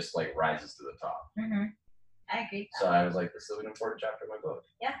somebody just like rises to the top. I agree. So I was like, this is an important chapter of my book.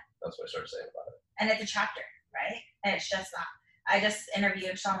 Yeah. That's what I started saying about it. And it's a chapter, right? And it's just that. I just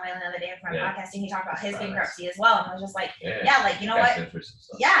interviewed Sean Whalen the other day for my podcast, and he talked about his bankruptcy as well. And I was just like, like, you know what?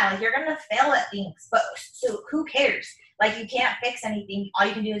 Yeah, like you're going to fail at things, but so who cares? Like, you can't fix anything. All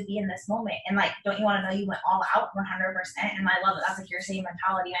you can do is be in this moment. And like, don't you want to know you went all out 100%? And I love it. That's like your same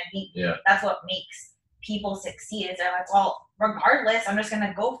mentality. And I think that's what makes people succeed. Is they're like, well, regardless, I'm just going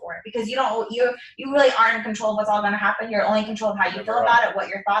to go for it, because you really aren't in control of what's all going to happen. You're only in control of how you feel about it, what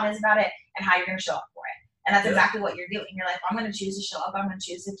your thought is about it, and how you're going to show up for it. And that's exactly what you're doing. You're like, well, I'm going to choose to show up. I'm going to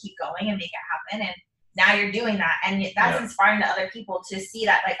choose to keep going and make it happen. And now you're doing that. And that's inspiring to other people to see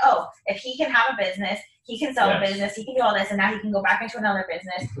that, like, oh, if he can have a business, he can sell a business, he can do all this, and now he can go back into another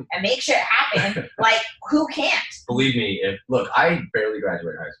business and make shit happen. Like, who can't? Believe me, look, I barely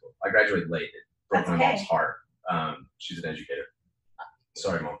graduated high school. I graduated late. It broke my mom's heart. She's an educator.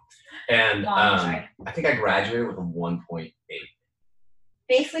 Sorry, Mom. And I think I graduated with a 1.8.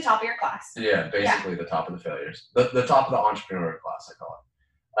 Basically top of your class. Yeah, basically the top of the failures. The top of the entrepreneur class, I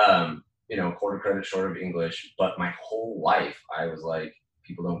call it. You know, quarter credit short of English, but my whole life I was like,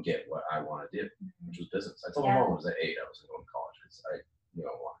 people don't get what I want to do, which was business. I told my mom I was at 8, I was going to college because I knew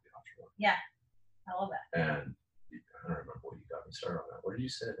I wanted to be an entrepreneur. Yeah, I love that. And I don't remember what you got me started on that. Where did you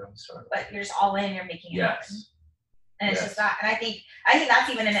say it got me started? But you're just all in, you're making it happen. And it's just that. And I think that's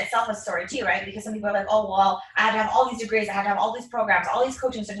even in itself a story too, right? Because some people are like, oh, well, I have to have all these degrees. I have to have all these programs, all these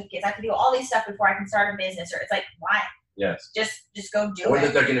coaching certificates. I have to do all these stuff before I can start a business. Or it's like, why? Yes. Just go do it. Or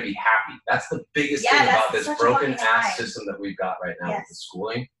that they're going to be happy. That's the biggest thing about this broken ass system that we've got right now with the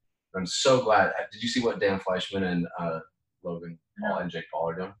schooling. I'm so glad. Did you see what Dan Fleischman and Logan Paul and Jake Paul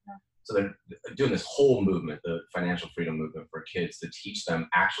are doing? No. So they're doing this whole movement, the financial freedom movement for kids, to teach them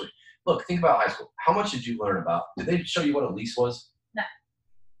actually. Look, think about high school. How much did you learn about? Did they show you what a lease was? No.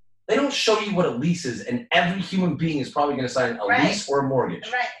 They don't show you what a lease is, and every human being is probably going to sign a lease or a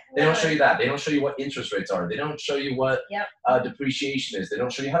mortgage. Right. They don't show you that. They don't show you what interest rates are. They don't show you what depreciation is. They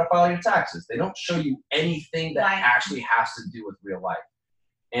don't show you how to file your taxes. They don't show you anything that actually has to do with real life.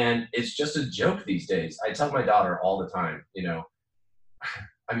 And it's just a joke these days. I tell my daughter all the time, you know,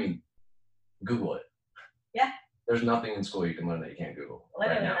 I mean, Google it. Yeah. There's nothing in school you can learn that you can't Google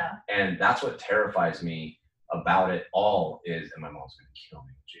right now. No. And that's what terrifies me about it all is, and my mom's going to kill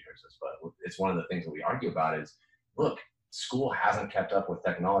me when she hears this, but it's one of the things that we argue about is, look, school hasn't kept up with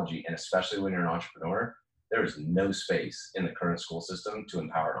technology, and especially when you're an entrepreneur, there is no space in the current school system to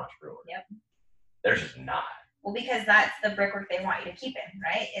empower an entrepreneur. Yep. There's just not. Well, because that's the brickwork they want you to keep in,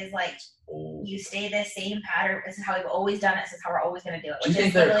 right? Is like, you stay the same pattern. This is how we've always done it. This is how we're always going to do it. Do you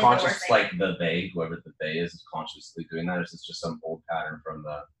think they're conscious, like whoever the they is consciously doing that? Or is this just some old pattern from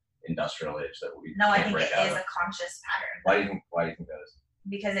the industrial age that we No, I can't think break it out is of. a conscious pattern. Why do you think that is?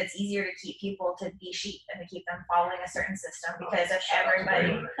 Because it's easier to keep people to be sheep and to keep them following a certain system. Because if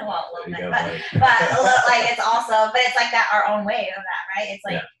everybody, well, a little bit, but a little, like it's also, but it's like that our own way of that, right? It's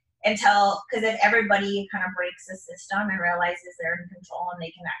like because if everybody kind of breaks the system and realizes they're in control and they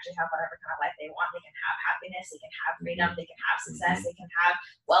can actually have whatever kind of life they want, they can have happiness, they can have freedom, they can have success, they can have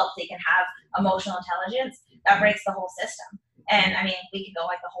wealth, they can have emotional intelligence. That breaks the whole system. And I mean, we could go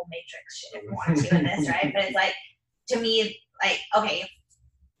like the whole Matrix shit if we wanted to in this, right? But it's like, to me, like, okay,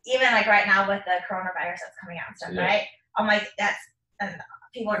 even like right now with the coronavirus that's coming out and stuff, right? I'm like, and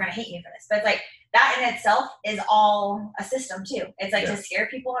people are gonna hate me for this, but it's like that in itself is all a system too. It's like to scare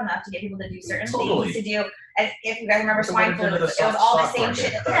people enough to get people to do certain things to do. And if you guys remember swine flu, it was all the same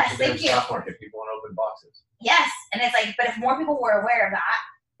shit. Yes, thank you. Stock market, people want to open boxes. Yes, and it's like, but if more people were aware of that,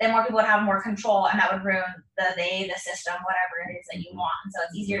 then more people would have more control, and that would ruin the system, whatever it is that you want. And so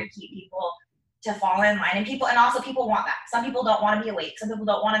it's easier to keep people to fall in line, and also people want that. Some people don't want to be awake. Some people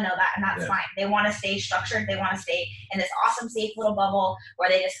don't want to know that, and that's fine. They want to stay structured. They want to stay in this awesome, safe little bubble where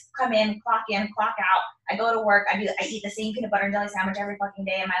they just come in, clock out. I go to work. I eat the same peanut butter and jelly sandwich every fucking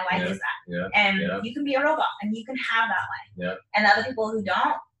day, and my life is that. And you can be a robot, and you can have that life. And the other people who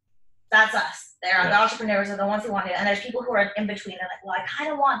don't, that's us. They're the entrepreneurs are the ones who want it. And there's people who are in between. They're like, well, I kind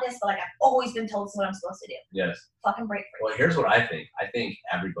of want this, but like I've always been told this is what I'm supposed to do. Yes. Fucking break free. Well, here's what I think. I think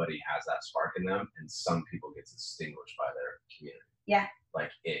everybody has that spark in them, and some people get extinguished by their community. Yeah.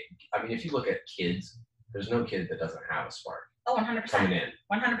 Like I mean, if you look at kids, there's no kid that doesn't have a spark. Oh, 100%. Coming in.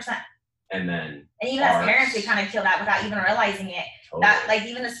 100%. And then. And even as parents, we kind of kill that without even realizing it. Totally. That, like,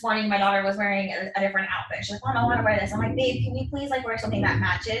 even this morning, my daughter was wearing a different outfit. She's like, Mom, I want to wear this. I'm like, babe, can you please like wear something that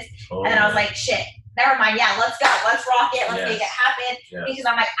matches? Totally. And then I was like, shit, never mind. Yeah, let's go. Let's rock it. Let's make it happen. Yes. Because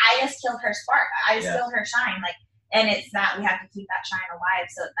I'm like, I just killed her spark. I just killed her shine. Like, and it's that we have to keep that shine alive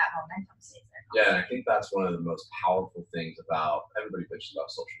so that momentum stays there. Yeah, and I think that's one of the most powerful things about, everybody bitches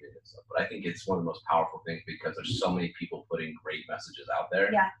about social media and stuff, but I think it's one of the most powerful things because there's so many people putting great messages out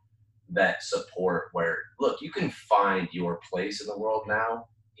there. Yeah. That support where, look, you can find your place in the world now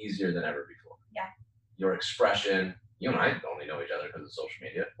easier than ever before. Yeah. Your expression, you and I only know each other because of social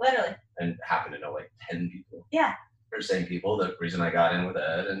media. Literally. And happen to know like 10 people. Yeah. Or same people, the reason I got in with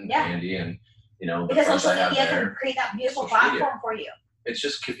Ed and Andy and, you know. Because social media can create that beautiful platform for you. It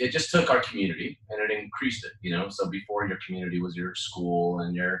just took our community and it increased it, you know. So before your community was your school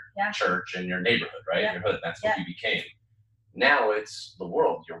and your church and your neighborhood, right? Your hood, that's what you became. Now it's the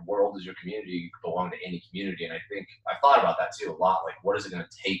world. Your world is your community. You belong to any community. And I think I've thought about that too a lot. Like, what is it going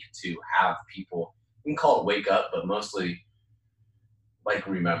to take to have people, you can call it wake up, but mostly like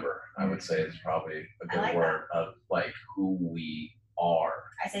remember, I would say is probably a good word of like who we are.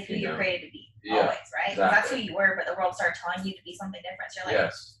 I say who you're created to be always, right? Exactly. That's who you were, but the world started telling you to be something different. So you're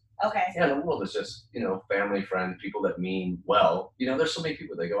like, okay. Yeah, the world is just, you know, family, friends, people that mean well. You know, there's so many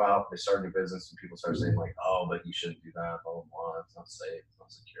people, they go out, they start a new business, and people start saying like, oh, but you shouldn't do that, blah, blah, blah, it's not safe, it's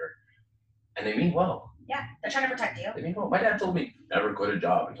not secure. And they mean well. Yeah, they're trying to protect you. They mean well. My dad told me, never quit a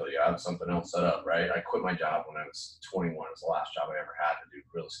job until you have something else set up, right? I quit my job when I was 21. It was the last job I ever had to do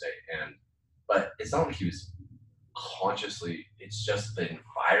real estate. But it's not like he was consciously, it's just the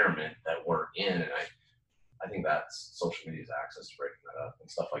environment that we're in. And I think that's social media's access to breaking that up and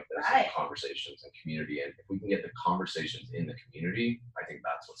stuff like this, and conversations and community. And if we can get the conversations in the community, I think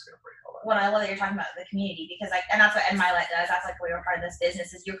that's what's going to break all that. Well, I love that you're talking about the community because, like, and that's what MyLet does. That's like we were part of this business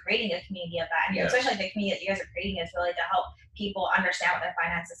is you're creating a community of that, and especially the community that you guys are creating is really to help people understand what their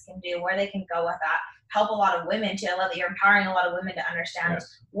finances can do, where they can go with that. Help a lot of women too. I love that you're empowering a lot of women to understand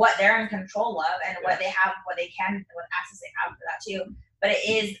what they're in control of and what they have, what they can, what access they have for that too. But it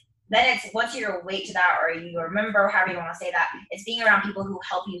is. Then it's once you're awake to that, or you remember, however you want to say that, it's being around people who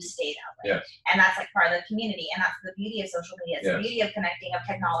help you stay that way. Yes. And that's like part of the community. And that's the beauty of social media. It's the beauty of connecting, of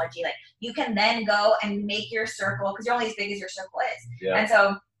technology. Like you can then go and make your circle, because you're only as big as your circle is. Yeah. And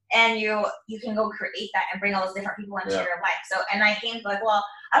so, and you can go create that and bring all those different people into your life. So, and I think like, well,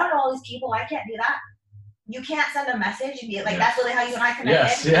 I don't know all these people. I can't do that. You can't send a message and be like, that's really how you and I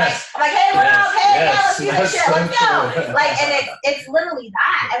connected. Yes. I'm like, hey, what up? Hey, let's do this shit. Let's go. Like, and it's literally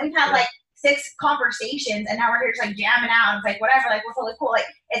that. And we've had like 6 conversations, and now we're here just like jamming out. It's like whatever. Like we're totally cool. Like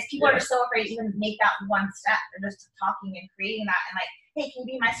it's people are just so afraid to even make that one step. They're just talking and creating that, and like, hey, can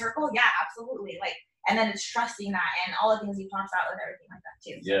you be my circle? Yeah, absolutely. Like, and then it's trusting that and all the things you talked about with everything like that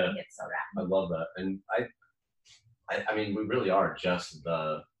too. So I think it's so rad. I love that, and I mean, we really are just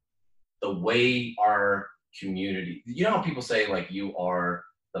the way our community, you know how people say like you are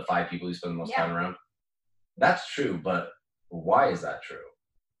the 5 people you spend the most time around? That's true, but why is that true?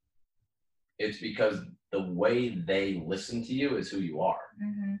 It's because the way they listen to you is who you are.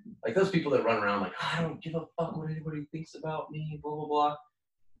 Mm-hmm. Like those people that run around like, I don't give a fuck what anybody thinks about me, blah, blah, blah.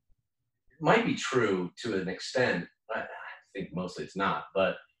 It might be true to an extent. I think mostly it's not,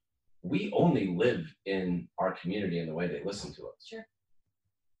 but we only live in our community in the way they listen to us. Sure.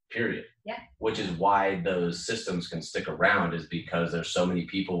 Period. Yeah. Which is why those systems can stick around, is because there's so many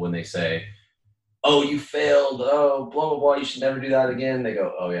people when they say, oh, you failed, oh, blah, blah, blah, you should never do that again. They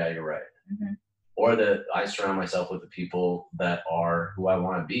go, oh yeah, you're right. Mm-hmm. Or that I surround myself with the people that are who I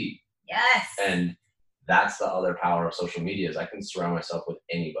want to be. Yes. And that's the other power of social media, is I can surround myself with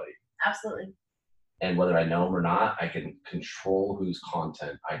anybody. Absolutely. And whether I know them or not, I can control whose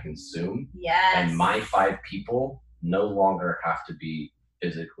content I consume. Yes. And my 5 people no longer have to be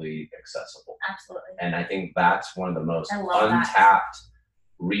physically accessible. Absolutely. And I think that's one of the most untapped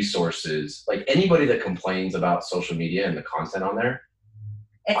resources. Like anybody that complains about social media and the content on there,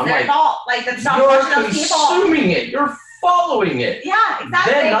 it's I'm their like, fault. Like that's not you're those people. consuming it. You're following it. Yeah,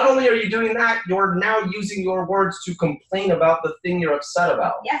 exactly. Then not only are you doing that, you're now using your words to complain about the thing you're upset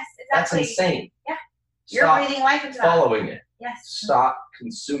about. Yes, exactly. That's insane. Yeah. You're Stop breathing life into that. following it. Yes. Stop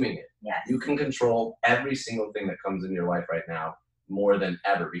consuming it. Yes. You can control every single thing that comes in your life right now more than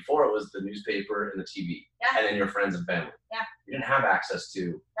ever. Before it was the newspaper and the TV. Yeah. And then your friends and family. Yeah. You didn't have access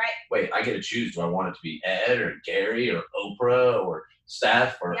to, right. Wait, I get to choose. Do I want it to be Ed or Gary or Oprah or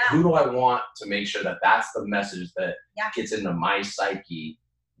Steph, or yeah. who do I want to make sure that that's the message that yeah. gets into my psyche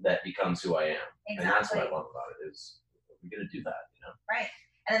that becomes who I am. Exactly. And that's what I love about it, is we get to do that, you know? Right.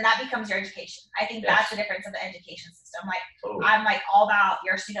 And then that becomes your education. I think yes. that's the difference of the education system. Like totally. I'm like all about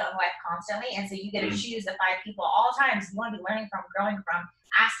your student of life constantly. And so you get to choose the 5 people all times you want to be learning from, growing from,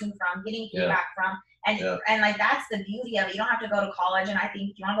 asking from, getting feedback from. And like that's the beauty of it. You don't have to go to college, and I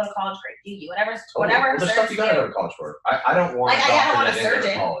think if you want to go to college, great, do you. Whatever well, there's stuff you gotta go to college for. I don't want like, I don't want a to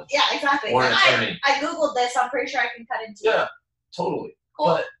surgeon. College. Yeah, exactly. Or an attorney. I Googled this, so I'm pretty sure I can cut into it. Yeah, totally. Cool.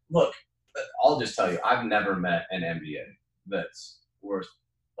 But look, I'll just tell you, I've never met an MBA that's worth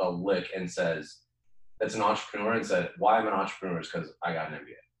a lick and says, that's an entrepreneur and said, why I'm an entrepreneur is because I got an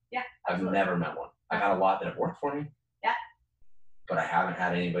MBA. Yeah. I've never met one. I've had a lot that have worked for me. Yeah. But I haven't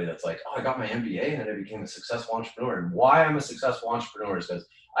had anybody that's like, oh, I got my MBA and then I became a successful entrepreneur. And why I'm a successful entrepreneur is because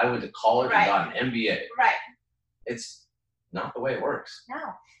I went to college and got an MBA. Right. It's not the way it works. No.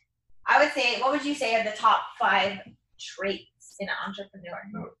 I would say, what would you say are the top 5 traits in an entrepreneur?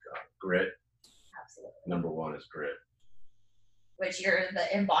 Oh, God. Grit. Absolutely. Number 1 is grit. Which you're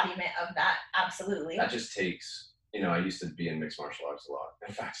the embodiment of that. Absolutely. That just takes, I used to be in mixed martial arts a lot.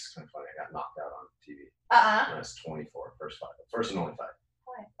 In fact, it's kind of funny. I got knocked out on TV. When I was 24, first and only fight.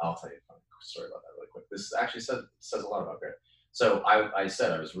 Why? I'll tell you a funny story about that really quick. This actually says a lot about grit. So I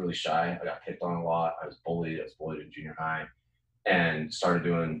said I was really shy. I got picked on a lot. I was bullied. I was bullied in junior high, and started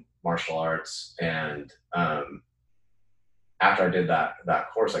doing martial arts. And after I did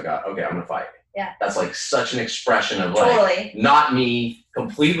that course, I got, okay, I'm gonna fight. Yeah. That's like such an expression of totally. like not me,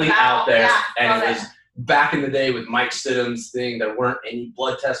 completely out there. Yeah, and it was back in the day with Mike Stidham's thing. There weren't any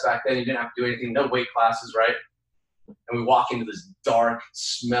blood tests back then. You didn't have to do anything. No weight classes, right? And we walk into this dark,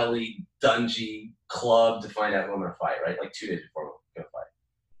 smelly, dungy club to find out who I'm going to fight, right? Like 2 days before we're going to fight.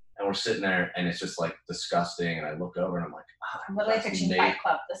 And we're sitting there, and it's just like disgusting. And I look over, and I'm like, I'm literally picturing Fight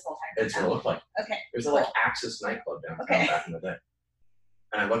Club this whole time. It's what it looked like. Okay. It was like Axis nightclub downtown back in the day.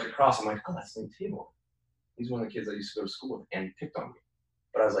 And I look across, I'm like, oh, that's Nate Tabor. He's one of the kids I used to go to school with, and he picked on me.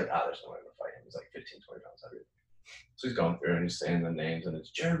 But I was like, there's no way I'm going to fight him. He's like 15, 20 pounds heavier. So he's going through, and he's saying the names, and it's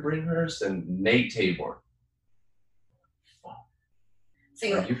Jared Bringhurst and Nate Tabor.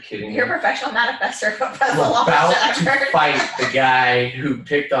 So are you kidding you're me? a professional manifestor for about to fight the guy who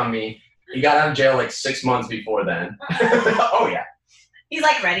picked on me. He got out of jail like 6 months before then. Oh, yeah. He's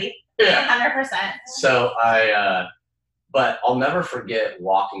like ready. Yeah. 100%. So but I'll never forget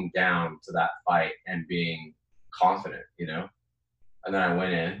walking down to that fight and being confident, And then I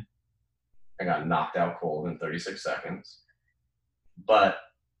went in. I got knocked out cold in 36 seconds. But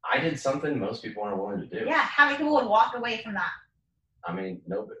I did something most people aren't willing to do. Yeah. How many people would walk away from that? I mean,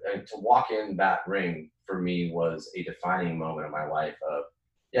 to walk in that ring for me was a defining moment in my life of,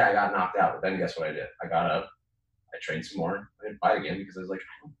 yeah, I got knocked out, but then guess what I did? I got up, I trained some more, I didn't fight again because I was like,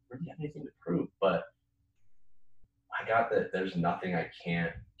 I don't really have anything to prove, but I got that there's nothing I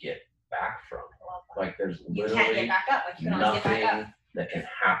can't get back from. Like there's literally you can't get back up. Like you can always get back up. That can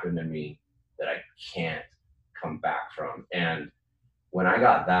happen to me that I can't come back from. And when I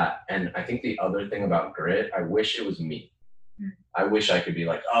got that, and I think the other thing about grit, I wish it was me. I wish I could be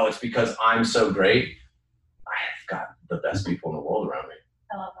like, oh, it's because I'm so great. I've got the best people in the world around me.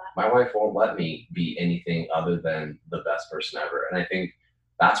 I love that. My wife won't let me be anything other than the best person ever. And I think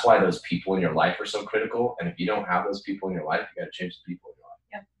That's why those people in your life are so critical. And if you don't have those people in your life, you got to change the people in your life.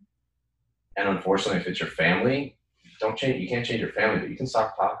 Yep. And unfortunately, if it's your family, you can't change your family, but you can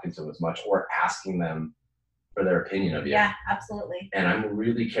stop talking to them as much or asking them for their opinion of you. Yeah, absolutely. And I'm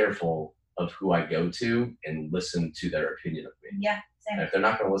really careful of who I go to and listen to their opinion of me. Yeah, same. And if they're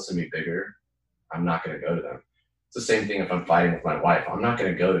not going to listen to me bigger, I'm not going to go to them. It's the same thing if I'm fighting with my wife. I'm not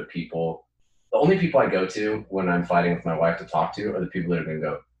going to go to people. The only people I go to when I'm fighting with my wife to talk to are the people that are going to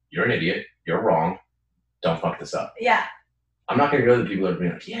go, you're an idiot, you're wrong, don't fuck this up. Yeah. I'm not going to go to the people that are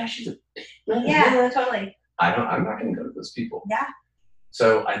being like, yeah, she's a yeah, totally. I'm not going to go to those people. Yeah.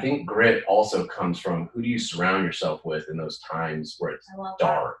 So I think grit also comes from who do you surround yourself with in those times where it's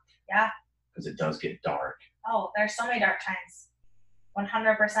dark. That. Yeah. Because it does get dark. Oh, there's so many dark times.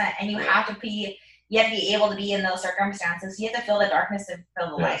 100%. And you have to be able to be in those circumstances. You have to feel the darkness to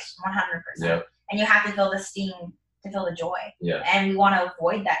feel the light. 100%. Yep. And you have to feel the sting to feel the joy. Yeah. And we want to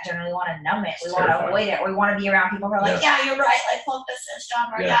avoid that generally. We want to numb it. We want to avoid it. Or we want to be around people who are like, yeah, you're right. Like, fuck this system.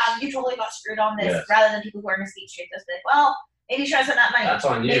 Or, yeah, you totally got screwed on this. Rather than people who are going to speak straight to us. Like, well, maybe you shouldn't have spent that money. That's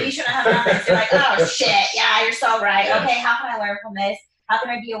on you. Maybe you shouldn't have done this. You're like, oh, shit. Yeah, you're so right. Yes. Okay, how can I learn from this? How can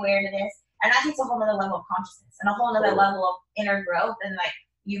I be aware to this? And that takes a whole other level of consciousness and a whole other level of inner growth and like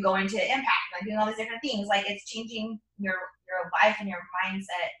you going to impact, like doing all these different things. Like it's changing your life and your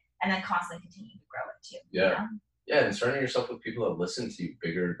mindset and then constantly continuing to grow it too. Yeah. You know? Yeah, and surrounding yourself with people that listen to you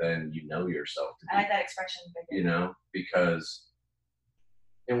bigger than you know yourself to be. I like that expression, bigger. You know, because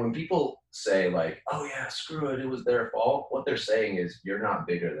and when people say like, oh yeah, screw it, it was their fault, what they're saying is you're not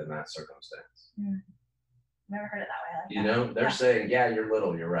bigger than that circumstance. Never heard it that way. I like you know, they're saying, yeah, you're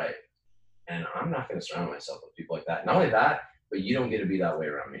little, you're right. And I'm not going to surround myself with people like that. Not only that, but you don't get to be that way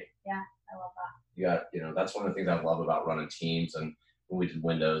around me. Yeah, I love that. You got, you know, that's one of the things I love about running teams and when we did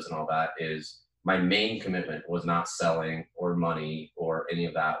Windows and all that is my main commitment was not selling or money or any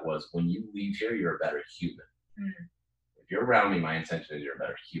of that. Was when you leave here, you're a better human. If you're around me, my intention is you're a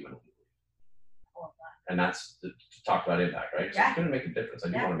better human when you leave. I love that. And that's to talk about impact, right? So it's going to make a difference. I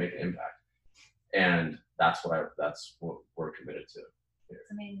do want to make an impact. And that's what we're committed to.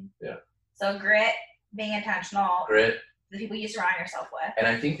 It's amazing. Yeah. So grit, being intentional. Grit. The people you surround yourself with. And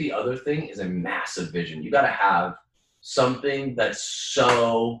I think the other thing is a massive vision. You got to have something that's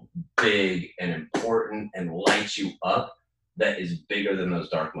so big and important and lights you up that is bigger than those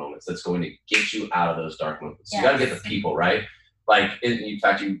dark moments. That's going to get you out of those dark moments. Yes. You got to get the people, right? Like, in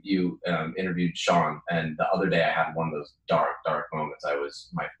fact, you interviewed Sean, and the other day I had one of those dark moments.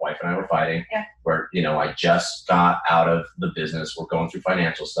 My wife and I were fighting, where, you know, I just got out of the business. We're going through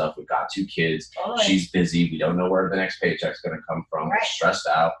financial stuff. We've got 2 kids. Totally. She's busy. We don't know where the next paycheck's going to come from. Right. We're stressed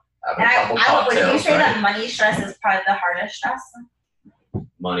out. Having a couple cocktails. Would you say that money stress is probably the hardest stress?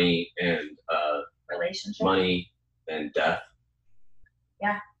 Money and relationship. Money and death.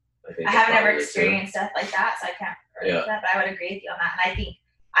 Yeah. I haven't ever experienced stuff like that, so I can't relate to that, but I would agree with you on that. And I think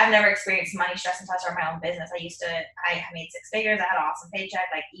I've never experienced money stress until I started my own business. I made 6 figures. I had an awesome paycheck,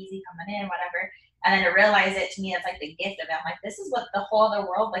 like easy coming in, whatever. And then to realize it, to me, it's like the gift of it. I'm like, this is what the whole other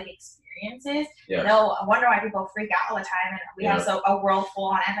world like experiences. Yeah. You know, I wonder why people freak out all the time. And we have a world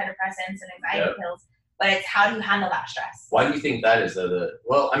full on antidepressants and anxiety pills. But it's how do you handle that stress? Why do you think that is, though?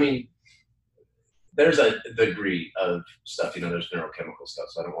 Well, I mean, there's a degree of stuff, you know, there's neurochemical stuff,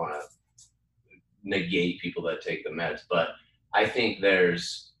 so I don't want to negate people that take the meds, but I think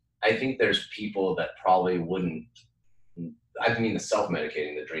there's people that probably wouldn't, I mean, the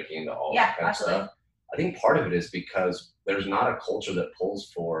self-medicating, the drinking, the all that kind of stuff. I think part of it is because there's not a culture that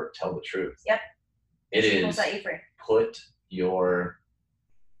pulls for tell the truth. Yep. It is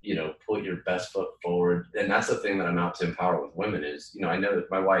put your best foot forward. And that's the thing that I'm out to empower with women is, you know, I know that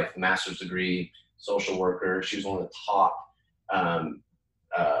my wife, master's degree, social worker, she was one of the top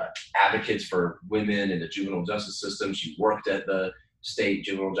advocates for women in the juvenile justice system. She worked at the state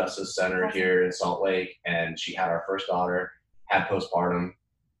juvenile justice center here in Salt Lake, and she had our first daughter, had postpartum,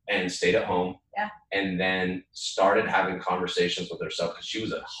 and stayed at home. Yeah. And then started having conversations with herself because she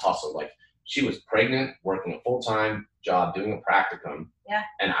was a hustle. Like, she was pregnant, working a full-time job, doing a practicum. Yeah.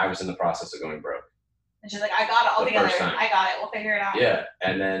 And I was in the process of going broke. And she's like, I got it all together. I got it. We'll figure it out. Yeah.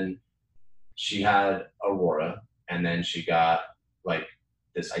 And then she had Aurora, and then she got like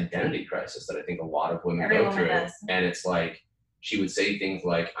this identity crisis that I think a lot of women go through. And it's like, she would say things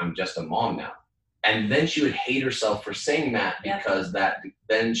like, I'm just a mom now. And then she would hate herself for saying that because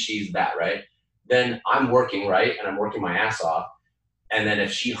then she's that, right? Then I'm working, right? And I'm working my ass off. And then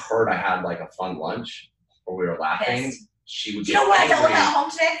if she heard I had like a fun lunch or we were laughing, she would get angry. I don't at home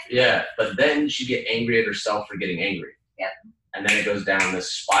today? Yeah. But then she'd get angry at herself for getting angry. Yep. And then it goes down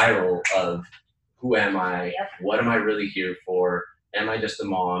this spiral of who am I? Yep. What am I really here for? am I just a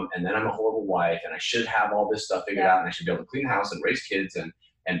mom? And then I'm a horrible wife, and I should have all this stuff figured out, and I should be able to clean the house and raise kids and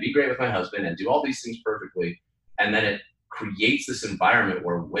be great with my husband and do all these things perfectly. And then it creates this environment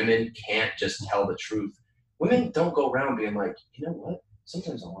where women can't just tell the truth. Women don't go around being like, you know what?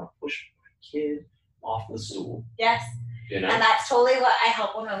 Sometimes I want to push my kid off the stool. Yes. You know? And that's totally what I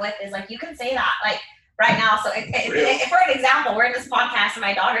help women with is like, you can say that like right now. So if for an example, we're in this podcast and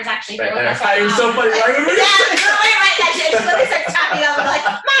my daughter's actually here with us right now. So funny. Like, she literally starts tapping up and like,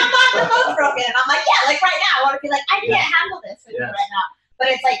 Mom, the phone's broken. And I'm like, yeah, like right now. I want to be like, I can't handle this with you right now. But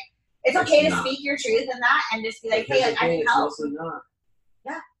it's like, it's okay to speak your truth in that and just be like, hey, like, I can help. It's mostly not.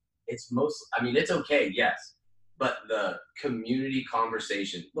 Yeah. It's okay, yes. But the community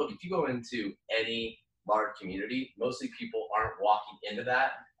conversation, look, if you go into any large community, mostly people aren't walking into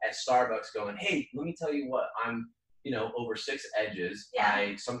that at Starbucks going, hey, let me tell you what, I'm, over 6 edges. Yeah.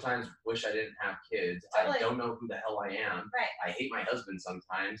 I sometimes wish I didn't have kids. Totally. I don't know who the hell I am. Right. I hate my husband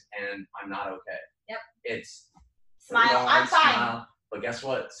sometimes, and I'm not okay. Yep. It's smile. I'm fine. Smile. But guess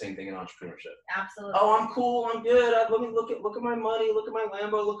what? Same thing in entrepreneurship. Absolutely. Oh, I'm cool. I'm good. Let me look at my money. Look at my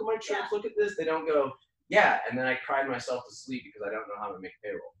Lambo. Look at my trips. Yeah. Look at this. They don't go, yeah. And then I cried myself to sleep because I don't know how to make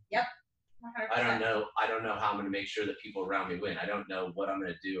payroll. Yep. 100%. I don't know how I'm going to make sure that people around me win. I don't know what I'm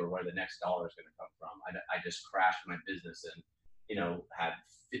going to do or where the next dollar is going to come from. I just crashed my business and, had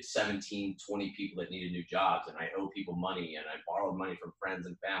 17, 20 people that needed new jobs, and I owe people money, and I borrowed money from friends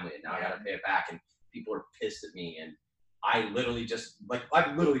and family, and now I got to pay it back, and people are pissed at me. And I've literally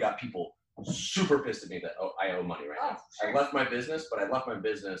got people super pissed at me that I owe money right now. Sure. I left my business, but I left my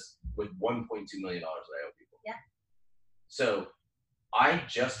business with $1.2 million that I owe people. Yeah. So I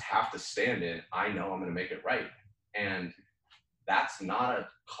just have to stand in, I know I'm going to make it right. And that's not a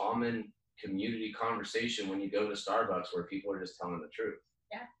common community conversation when you go to Starbucks where people are just telling the truth.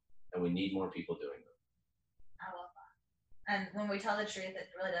 Yeah. And we need more people doing that. I love that. And when we tell the truth, it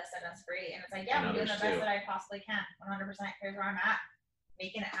really does set us free. And it's like, yeah, I'm doing the best that I possibly can. 100%. Here's where I'm at,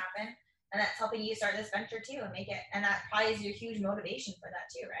 making it happen. And that's helping you start this venture too and make it. And that probably is your huge motivation for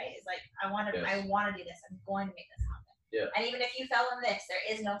that too, right? It's like, I want to do this. I'm going to make this happen. Yeah. And even if you fail in this, there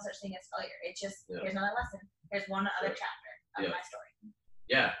is no such thing as failure. It's just, here's another lesson. Here's one other chapter of my story.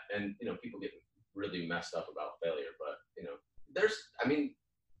 Yeah. And, people get really messed up about failure, but,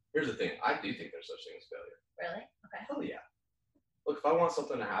 here's the thing. I do think there's such thing as failure. Really? Okay. Hell yeah. Look, if I want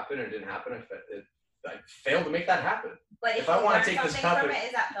something to happen and it didn't happen, I failed to make that happen. But if I want to take this company,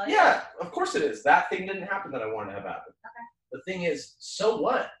 is that failure? Yeah, of course it is. That thing didn't happen that I wanted to have happen. Okay. The thing is, so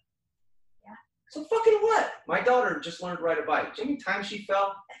what? Yeah. So fucking what? My daughter just learned to ride a bike. Do you know how many times she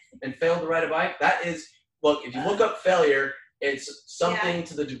fell and failed to ride a bike? That is, look, if you look up failure, it's something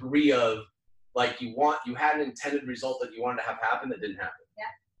to the degree of, like, you had an intended result that you wanted to have happen that didn't happen. Yeah.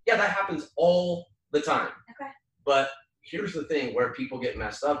 Yeah, that happens all the time. Okay. But here's the thing where people get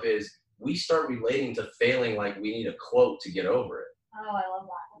messed up is we start relating to failing like we need a quote to get over it. Oh, I love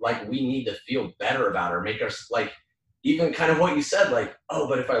that. Like we need to feel better about it or make us, like, even kind of what you said, like, oh,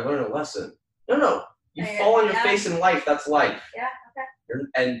 but if I learn a lesson. No. You fall on your face in life. That's life. Yeah, okay.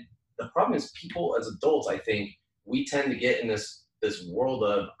 And the problem is people as adults, I think, we tend to get in this world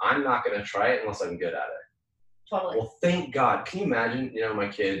of, I'm not going to try it unless I'm good at it. Totally. Well, thank God. Can you imagine, my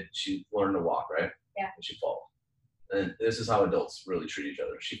kid, she learned to walk, right? Yeah. And she falls. And this is how adults really treat each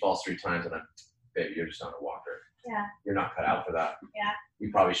other. She falls 3 times and baby, you're just not a walker. Yeah. You're not cut out for that. Yeah.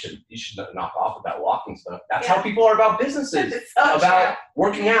 You should knock off of that walking stuff. That's how people are about businesses, about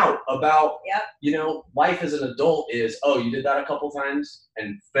working out, about, life as an adult is, oh, you did that a couple times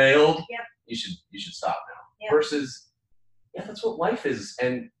and failed. Yep. You should stop now. Yep. Versus, that's what life is.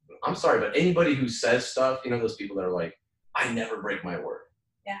 And I'm sorry, but anybody who says stuff, those people that are like, I never break my word.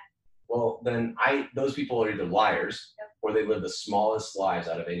 Yeah. Well, then those people are either liars or they live the smallest lies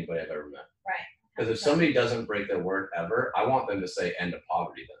out of anybody I've ever met. Right. Because if somebody doesn't break their word ever, I want them to say end of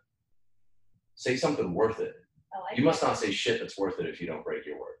poverty then. Say something worth it. You must not say shit that's worth it if you don't break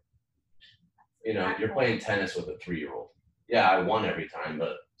your word. You're playing tennis with a 3-year-old. Yeah, I won every time,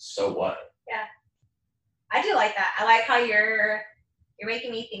 but so what? Yeah. I do like that. I like how you're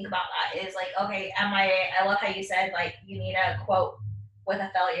making me think about that. Is like, okay, I love how you said, like, you need a quote with a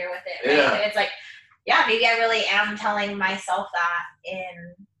failure with it. Right? Yeah. And it's like, yeah, maybe I really am telling myself that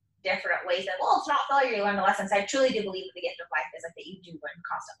in different ways that, well, it's not failure, you learn the lessons. I truly do believe the gift of life is like that you do learn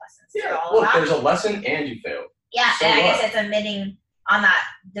constant lessons. Yeah, look, there's a lesson and you failed. Yeah, so and I guess it's admitting on that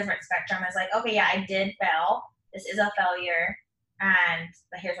different spectrum. It's like, okay, yeah, I did fail. This is a failure.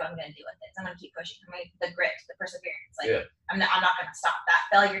 But here's what I'm going to do with it. So I'm going to keep pushing. The grit, the perseverance. Like, I'm not going to stop. That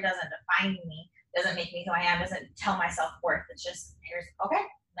failure doesn't define me. Doesn't make me who I am. Doesn't tell my self-worth. It's just,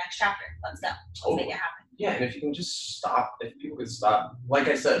 next chapter. Let's go. Let's make it happen. Yeah, and if you can just stop, if people could stop, like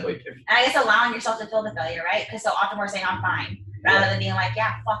I said, like if. And I guess allowing yourself to feel the failure, right? Because so often we're saying I'm fine, rather than being like,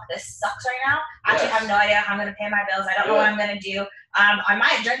 yeah, fuck, this sucks right now. I actually have no idea how I'm gonna pay my bills. I don't know what I'm gonna do. I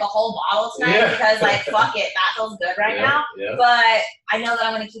might drink a whole bottle tonight because like fuck it, that feels good right now. But I know that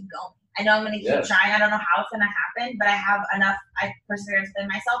I'm gonna keep going. I know I'm gonna keep trying. I don't know how it's gonna happen, but I have enough perseverance within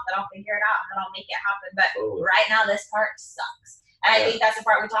myself that I'll figure it out and that I'll make it happen. But right now, this part sucks, and I think that's the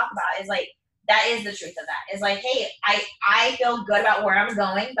part we talk about. Is like that is the truth of that. Is like, hey, I feel good about where I'm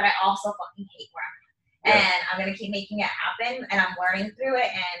going, but I also fucking hate where I'm at, and I'm gonna keep making it happen, and I'm learning through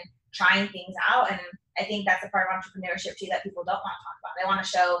it and trying things out. And I think that's a part of entrepreneurship too that people don't want to talk about. They want to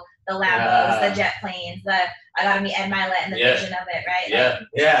show the Lambos, the jet planes, I got to meet Ed Milet and the vision of it, right?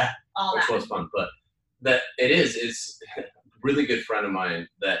 Like, all which that was fun, but that it's a really good friend of mine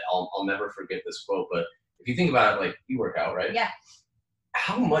that I'll never forget this quote. But if you think about it, like you work out, right? Yeah.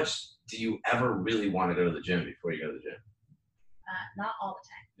 How much do you ever really want to go to the gym before you go to the gym? Not all the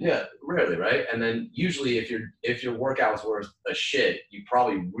time. Yeah, rarely, right? And then usually if your workout's worth a shit, you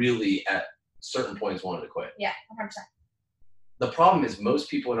probably really at certain points wanted to quit. Yeah, 100%. The problem is most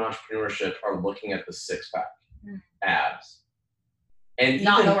people in entrepreneurship are looking at the six-pack abs. And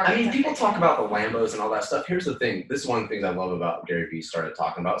even, people talk about the Lambos and all that stuff. Here's the thing. This is one of the things I love about Gary Vee started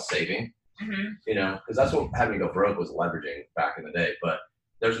talking about saving. You know, because that's what having to go broke was leveraging back in the day. But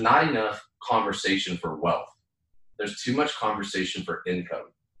there's not enough conversation for wealth. There's too much conversation for income.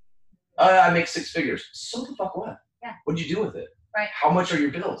 I make six figures. So the fuck what? Yeah. What did you do with it? Right. How much are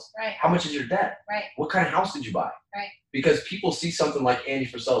your bills? Right. How much is your debt? Right. What kind of house did you buy? Right. Because people see something like Andy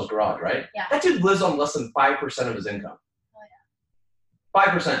Frisella's garage, right? Yeah. That dude lives on less than 5% of his income. Oh,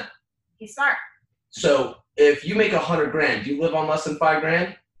 yeah. 5%. He's smart. So if you make $100,000, do you live on less than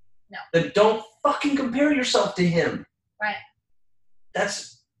 $5,000? No. Then don't fucking compare yourself to him. Right.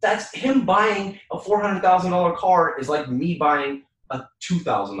 That's him buying a $400,000 car is like me buying a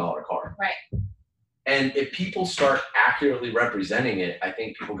 $2,000 car. Right. And if people start accurately representing it, I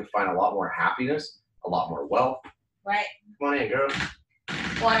think people could find a lot more happiness, a lot more wealth. Right. Come on in, girl.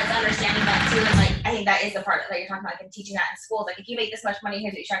 Well, and it's understanding that too, and like I think that is the part that you're talking about, like, and teaching that in schools. Like, if you make this much money,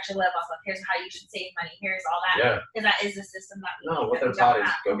 here's what you should actually live off of. Here's how you should save money. Here's all that. Yeah. Because that is the system that we what they're taught is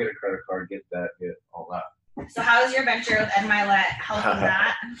go get a credit card, get that, get all that. So how is your venture with Ed Milet helping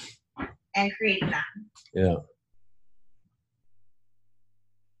that and creating that? Yeah.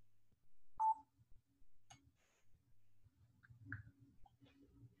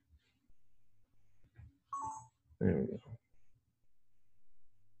 There we go.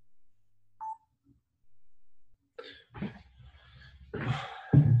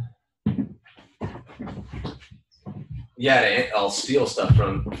 Yeah, I'll steal stuff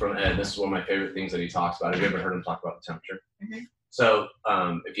from Ed. This is one of my favorite things that he talks about. Have you ever heard him talk about the temperature? So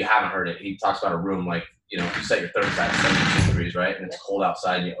if you haven't heard it, he talks about a room like, you know, if you set your thermostat at 72 degrees, right, and it's cold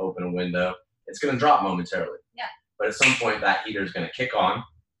outside and you open a window, it's going to drop momentarily. Yeah. But at some point, that heater is going to kick on.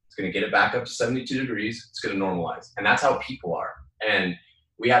 It's going to get it back up to 72 degrees. It's going to normalize. And that's how people are. And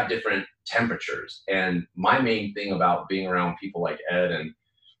we have different temperatures. And my main thing about being around people like Ed and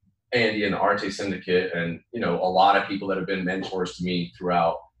Andy and the Arte Syndicate and, you know, a lot of people that have been mentors to me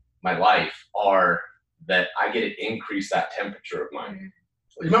throughout my life are that I get to increase that temperature of mine.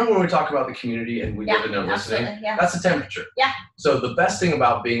 Remember when we talk about the community and we live in there listening? Yeah. That's the temperature. Yeah. So the best thing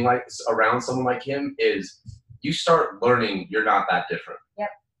about being like around someone like him is you start learning you're not that different. Yep.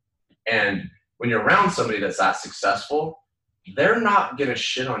 And when you're around somebody that's that successful, they're not gonna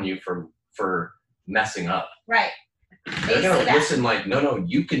shit on you for messing up. Right. They're gonna listen like, no,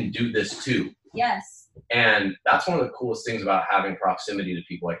 you can do this too. Yes. And that's one of the coolest things about having proximity to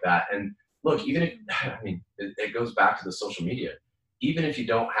people like that. And look, even if, I mean, it goes back to the social media. Even if you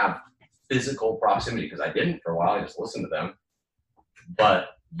don't have physical proximity, because I didn't for a while, I just listened to them, but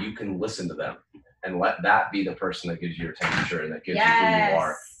you can listen to them and let that be the person that gives you your temperature and that gives you who you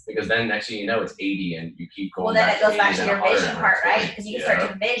are. Because then next thing you know, it's 80 and you keep going. Well, then back it goes back to your vision part, right? Because you can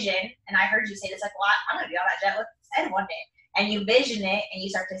start to vision, and I heard you say this like, well, I'm going to be on that jet with Ed one day. And you vision it, and you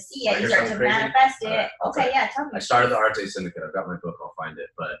start to see it, you start to manifest it. Okay, yeah, tell me. I started the Arte Syndicate. I've got my book. I'll find it.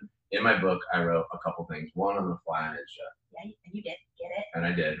 But in my book, I wrote a couple things. One on the fly-on edge jet. Yeah, you did get it. And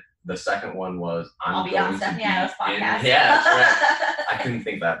I did. The second one was I'll be on Stephanie Ido's podcast. Yeah, that's right. I couldn't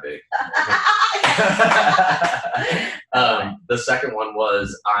think that big. The second one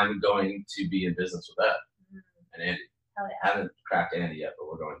was I'm going to be in business with Ed and Andy. Oh, yeah. I haven't cracked Andy yet, but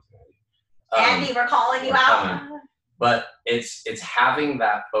we're going to Andy. Andy, we're calling you out. But it's having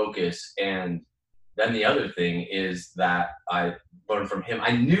that focus. And then the other thing is that I learned from him.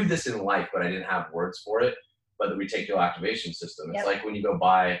 I knew this in life, but I didn't have words for it. But the reticular activation system. It's like when you go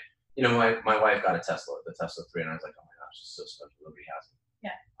buy You know, my wife got a Tesla, the Tesla 3, and I was like, oh my gosh, it's so special. Nobody has it.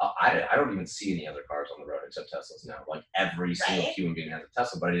 Yeah. I don't even see any other cars on the road except Teslas now. Like every single human being has a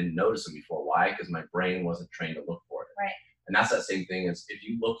Tesla, but I didn't notice them before. Why? Because my brain wasn't trained to look for it. Right. And that's that same thing as if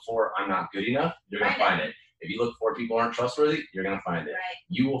you look for I'm not good enough, you're going to find it. If you look for people aren't trustworthy, you're going to find it. Right.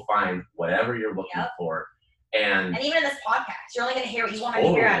 You will find whatever you're looking for. And even in this podcast, you're only going to hear what you want to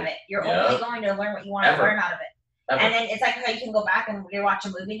hear out of it. You're only going to learn what you want to learn out of it. Ever. And then it's like how you can go back and you're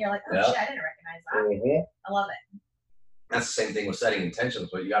watching a movie and you're like, oh shit, I didn't recognize that. Mm-hmm. I love it. That's the same thing with setting intentions,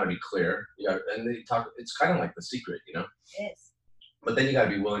 but you got to be clear. And they talk. It's kind of like The Secret, you know. It is. But then you got to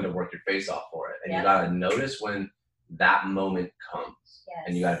be willing to work your face off for it, and you got to notice when that moment comes,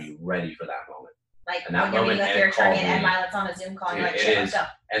 and you got to be ready for that moment. Like and that when you're meeting with your attorney and Violet's on a Zoom call, you're like, shit, what's up?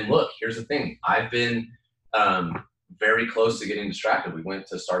 And look, here's the thing. I've been very close to getting distracted. We went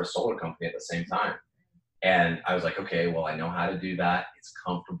to start a solar company at the same time. And I was like, okay, well, I know how to do that. It's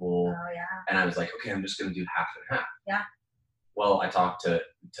comfortable. Oh, yeah. And I was like, okay, I'm just going to do half and half. Yeah. Well, I talked to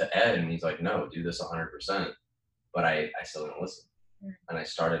Ed, and he's like, no, do this 100%. But I still didn't listen. Mm. And I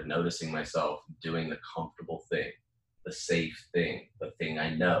started noticing myself doing the comfortable thing, the safe thing, the thing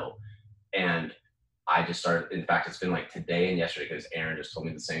I know. And I just started, in fact, it's been like today and yesterday because Aaron just told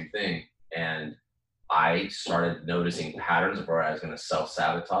me the same thing. And I started noticing patterns of where I was going to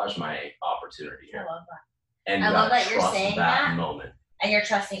self-sabotage my opportunity here. I love that. And I love that you're saying that moment. And you're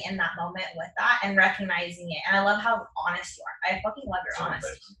trusting in that moment with that and recognizing it. And I love how honest you are. I fucking love your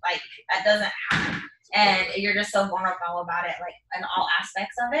honesty. Like, that doesn't happen. And you're just so vulnerable about it, like, in all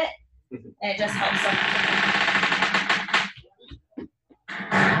aspects of it. And it just helps so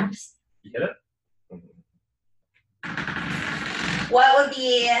much. You get it? What would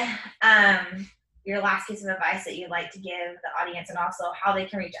be your last piece of advice that you'd like to give the audience, and also how they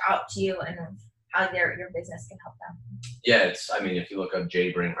can reach out to you and how your business can help them? Yeah, if you look up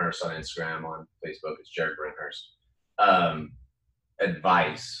Jay Bringhurst on Instagram, on Facebook, it's Jared Bringhurst.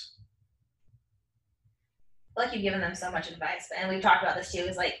 Advice. I feel like you've given them so much advice, and we've talked about this too.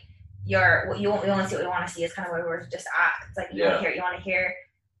 Is like we only see what we want to see. Is kind of where we're just at. It's like you want to hear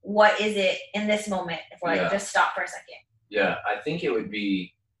what is it in this moment. If we're like just stop for a second. Yeah, I think it would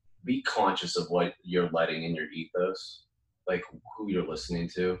be conscious of what you're letting in your ethos, like who you're listening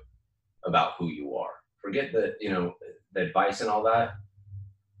to, about who you are. Forget the advice and all that.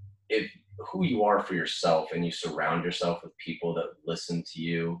 If who you are for yourself and you surround yourself with people that listen to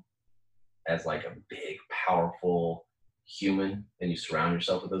you as like a big, powerful human, and you surround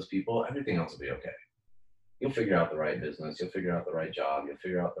yourself with those people, everything else will be okay. You'll figure out the right business. You'll figure out the right job. You'll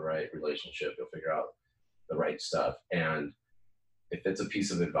figure out the right relationship. You'll figure out the right stuff. And if it's a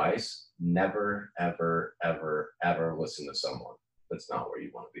piece of advice, never, ever, ever, ever listen to someone that's not where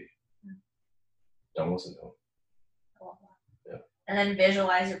you want to be. Don't listen to them. Yeah. And then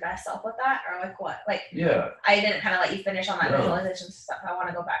visualize your best self with that, or like what? Like, I didn't kind of let you finish on that visualization stuff. I want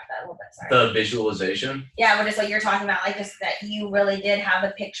to go back to that a little bit. Sorry. The visualization? Yeah, but it's like you're talking about, like, just that you really did have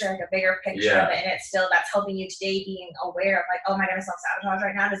a picture, like a bigger picture of it, and it's still, that's helping you today being aware of, like, oh, am I going to self-sabotage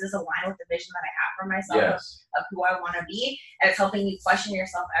right now? Does this align with the vision that I have for myself of who I want to be? And it's helping you question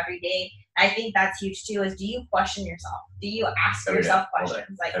yourself every day. I think that's huge too, is do you question yourself? Do you ask yourself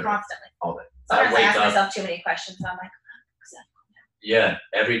questions, like, constantly? All day. Sometimes I ask myself too many questions, and I'm like, yeah,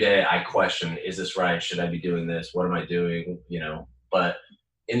 every day I question, is this right? Should I be doing this? What am I doing? But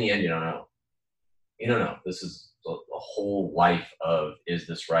in the end, you don't know. You don't know. This is a whole life of, is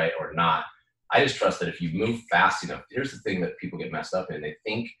this right or not? I just trust that if you move fast enough, here's the thing that people get messed up in. They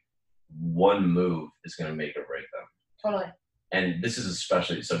think one move is going to make or break them. Totally. And this is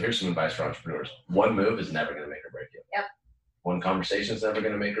especially, so here's some advice for entrepreneurs. One move is never going to make or break you. Yep. One conversation is never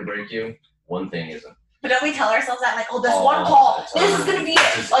going to make or break you. One thing isn't. But don't we tell ourselves that, like, oh, this one call, this is going to be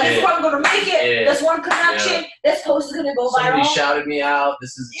it. This is where I'm going to make it. This one connection, this post is going to go viral. Somebody shouted me out.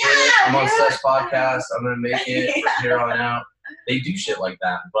 This is it. I'm on Steph's podcast. I'm going to make it from here on out. They do shit like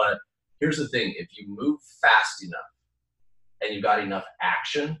that. But here's the thing. If you move fast enough and you got enough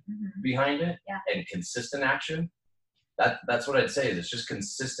action behind it and consistent action, that's what I'd say is it's just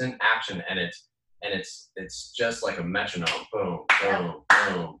consistent action, and it's just like a metronome. Boom, boom,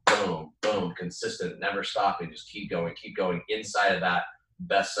 boom, boom, boom, consistent, never stopping. Just keep going inside of that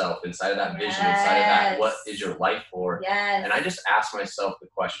best self, inside of that vision, inside of that, what is your life for? Yes. And I just ask myself the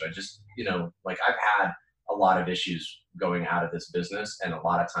question. I just, like I've had a lot of issues going out of this business, and a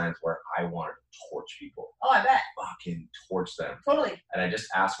lot of times where I wanted to torch people. Oh, I bet. Fucking torch them. Totally. And I just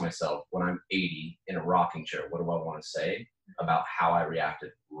ask myself, when I'm 80 in a rocking chair, what do I want to say about how I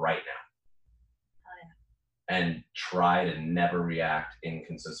reacted right now? Oh, yeah. And try to never react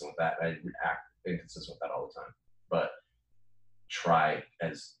inconsistent with that. I react inconsistent with that all the time. But try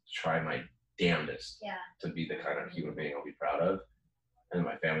my damnedest to be the kind of human being I'll be proud of, and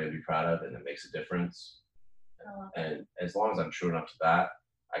my family will be proud of, and it makes a difference. And as long as I'm true enough to that,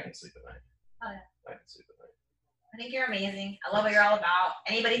 I can sleep at night. I can sleep at night. I think you're amazing. I love what you're all about.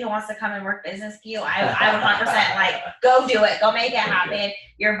 Anybody who wants to come and work business with you, I would 100% like, go do it. Go make it happen.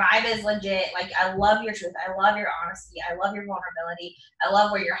 Your vibe is legit. Like, I love your truth. I love your honesty. I love your vulnerability. I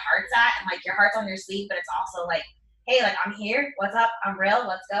love where your heart's at. And like, your heart's on your sleeve, but it's also like, hey, like, I'm here. What's up? I'm real.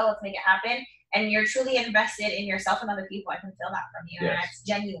 Let's go. Let's make it happen. And you're truly invested in yourself and other people. I can feel that from you. And that's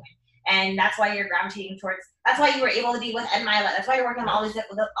genuine. And that's why you're gravitating towards, that's why you were able to be with Ed Mylett. That's why you're working with all these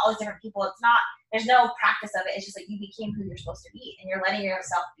different people. It's not, there's no practice of it. It's just like you became who you're supposed to be, and you're letting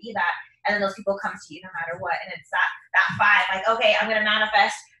yourself be that. And then those people come to you no matter what. And it's that vibe, like, okay, I'm going to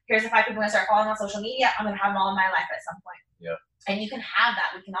manifest. Here's the 5 people I'm going to start following on social media. I'm going to have them all in my life at some point. Yeah. And you can have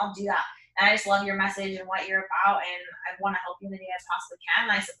that. We can all do that. And I just love your message and what you're about. And I want to help you in any way I possibly can.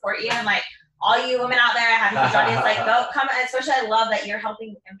 And I support you. And like, all you women out there, I have huge audience, like, go come. Especially, I love that you're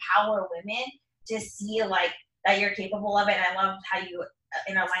helping empower women to see like that you're capable of it. And I love how you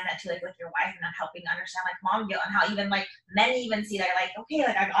interline that too, like with your wife, and then helping understand like mom guilt, and how even like men even see that, like, okay,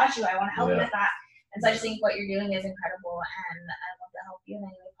 like I got you, I want to help you with that. And so I just think what you're doing is incredible, and I love to help you in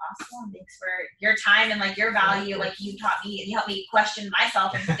any way possible. And thanks for your time and like your value. Like, you taught me and you helped me question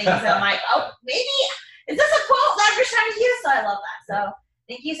myself and things that I'm like, oh, maybe is this a quote that I'm just trying to use? So I love that. So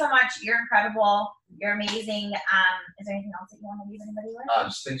thank you so much. You're incredible. You're amazing. Is there anything else that you want to leave anybody with?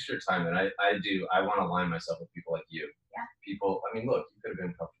 Just thanks for your time. And I want to align myself with people like you. Yeah. People, I mean, look, you could have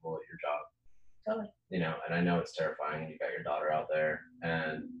been comfortable at your job. Totally. You know, and I know it's terrifying. You got your daughter out there,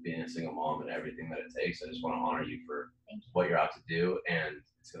 and being a single mom and everything that it takes. I just want to honor you for what you're out to do, and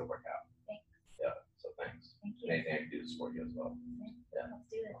it's going to work out. Thanks. Yeah. So thanks. Thank you. Anything I can do to support you as well. Yeah. Let's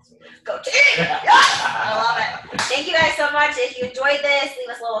do this. Awesome. Go team! I love it. Thank you guys so much. If you enjoyed this, leave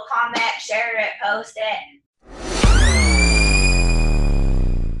us a little comment, share it, post it.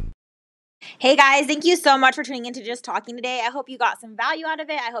 Hey guys, thank you so much for tuning in to Just Talking today. I hope you got some value out of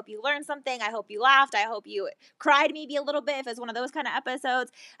it. I hope you learned something. I hope you laughed. I hope you cried maybe a little bit if it's one of those kind of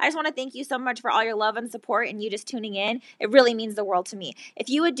episodes. I just want to thank you so much for all your love and support and you just tuning in. It really means the world to me. If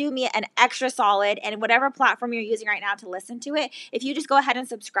you would do me an extra solid, and whatever platform you're using right now to listen to it, if you just go ahead and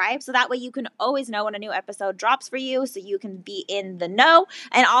subscribe, so that way you can always know when a new episode drops for you, so you can be in the know.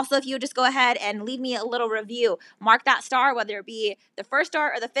 And also, if you would just go ahead and leave me a little review, mark that star, whether it be the 1st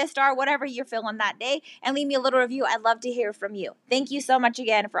star or the 5th star, whatever you're feeling that day, and leave me a little review. I'd love to hear from you. Thank you so much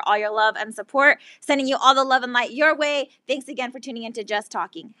again for all your love and support. Sending you all the love and light your way. Thanks again for tuning in to Just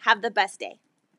Talking. Have the best day.